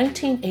 In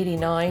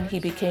 1989, he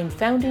became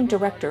founding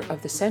director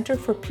of the Center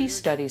for Peace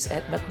Studies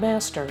at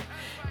McMaster,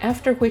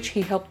 after which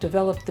he helped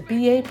develop the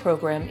BA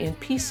program in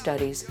Peace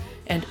Studies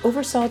and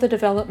oversaw the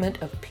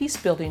development of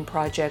peace-building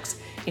projects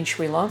in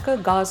Sri Lanka,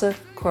 Gaza,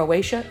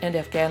 Croatia, and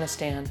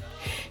Afghanistan.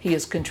 He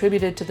has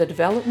contributed to the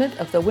development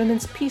of the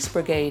Women's Peace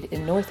Brigade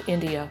in North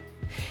India.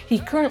 He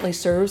currently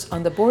serves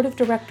on the board of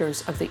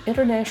directors of the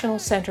International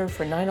Center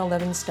for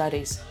 9/11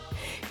 Studies.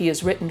 He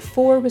has written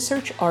 4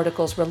 research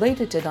articles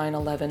related to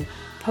 9/11,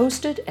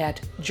 posted at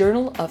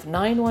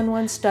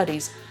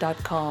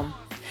journalof911studies.com.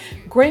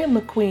 Graeme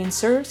MacQueen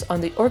serves on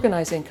the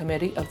organizing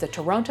committee of the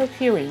Toronto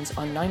hearings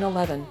on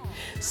 9/11,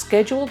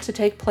 scheduled to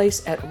take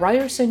place at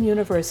Ryerson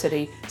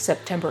University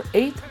September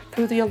 8th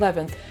through the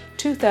 11th,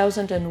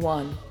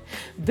 2001.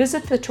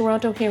 Visit the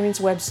Toronto Hearings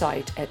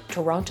website at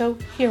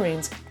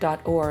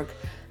torontohearings.org.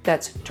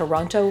 That's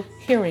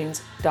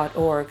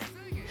torontohearings.org.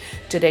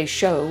 Today's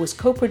show was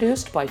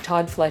co-produced by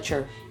Todd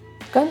Fletcher.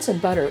 Guns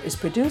and Butter is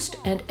produced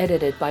and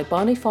edited by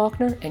Bonnie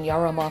Faulkner and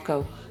Yara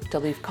Mako. To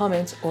leave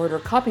comments or order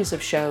copies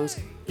of shows,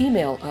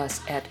 email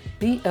us at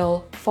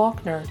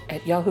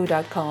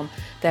blfaulkner@yahoo.com.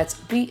 That's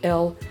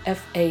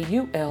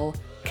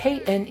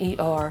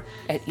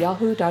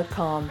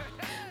blfaulkner@yahoo.com.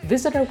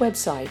 Visit our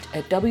website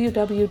at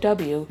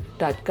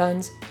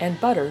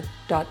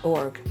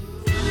www.gunsandbutter.org.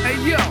 Hey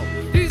yo,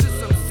 these are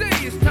some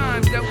serious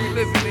times that we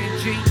living in,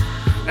 G.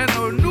 And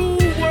a new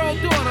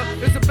world order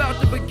is about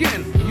to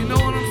begin. You know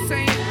what I'm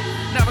saying?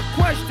 Now the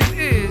question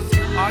is,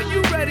 are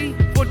you ready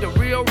for the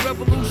real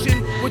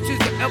revolution, which is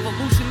the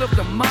evolution of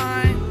the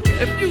mind?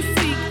 If you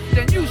seek,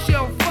 then you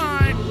shall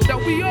find that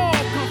we all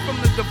come from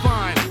the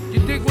divine.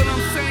 You dig what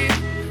I'm saying?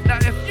 Now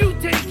if you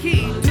take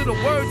heed to the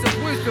words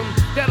of wisdom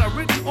that are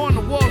written on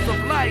the walls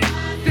of life,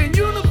 then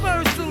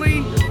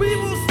universally we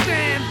will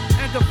stand,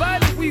 and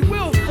divided we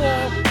will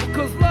fall,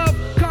 because love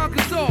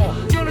conquers all.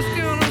 You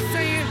understand what I'm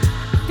saying?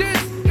 This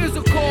is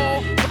a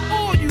call to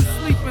all you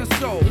sleeping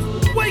souls.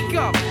 Wake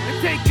up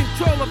and take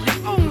control of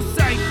your own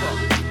cipher,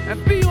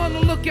 and be on the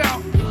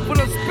lookout for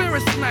the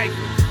spirit snipers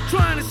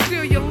trying to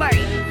steal your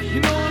light. You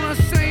know what I'm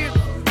saying?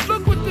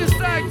 Look within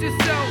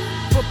yourself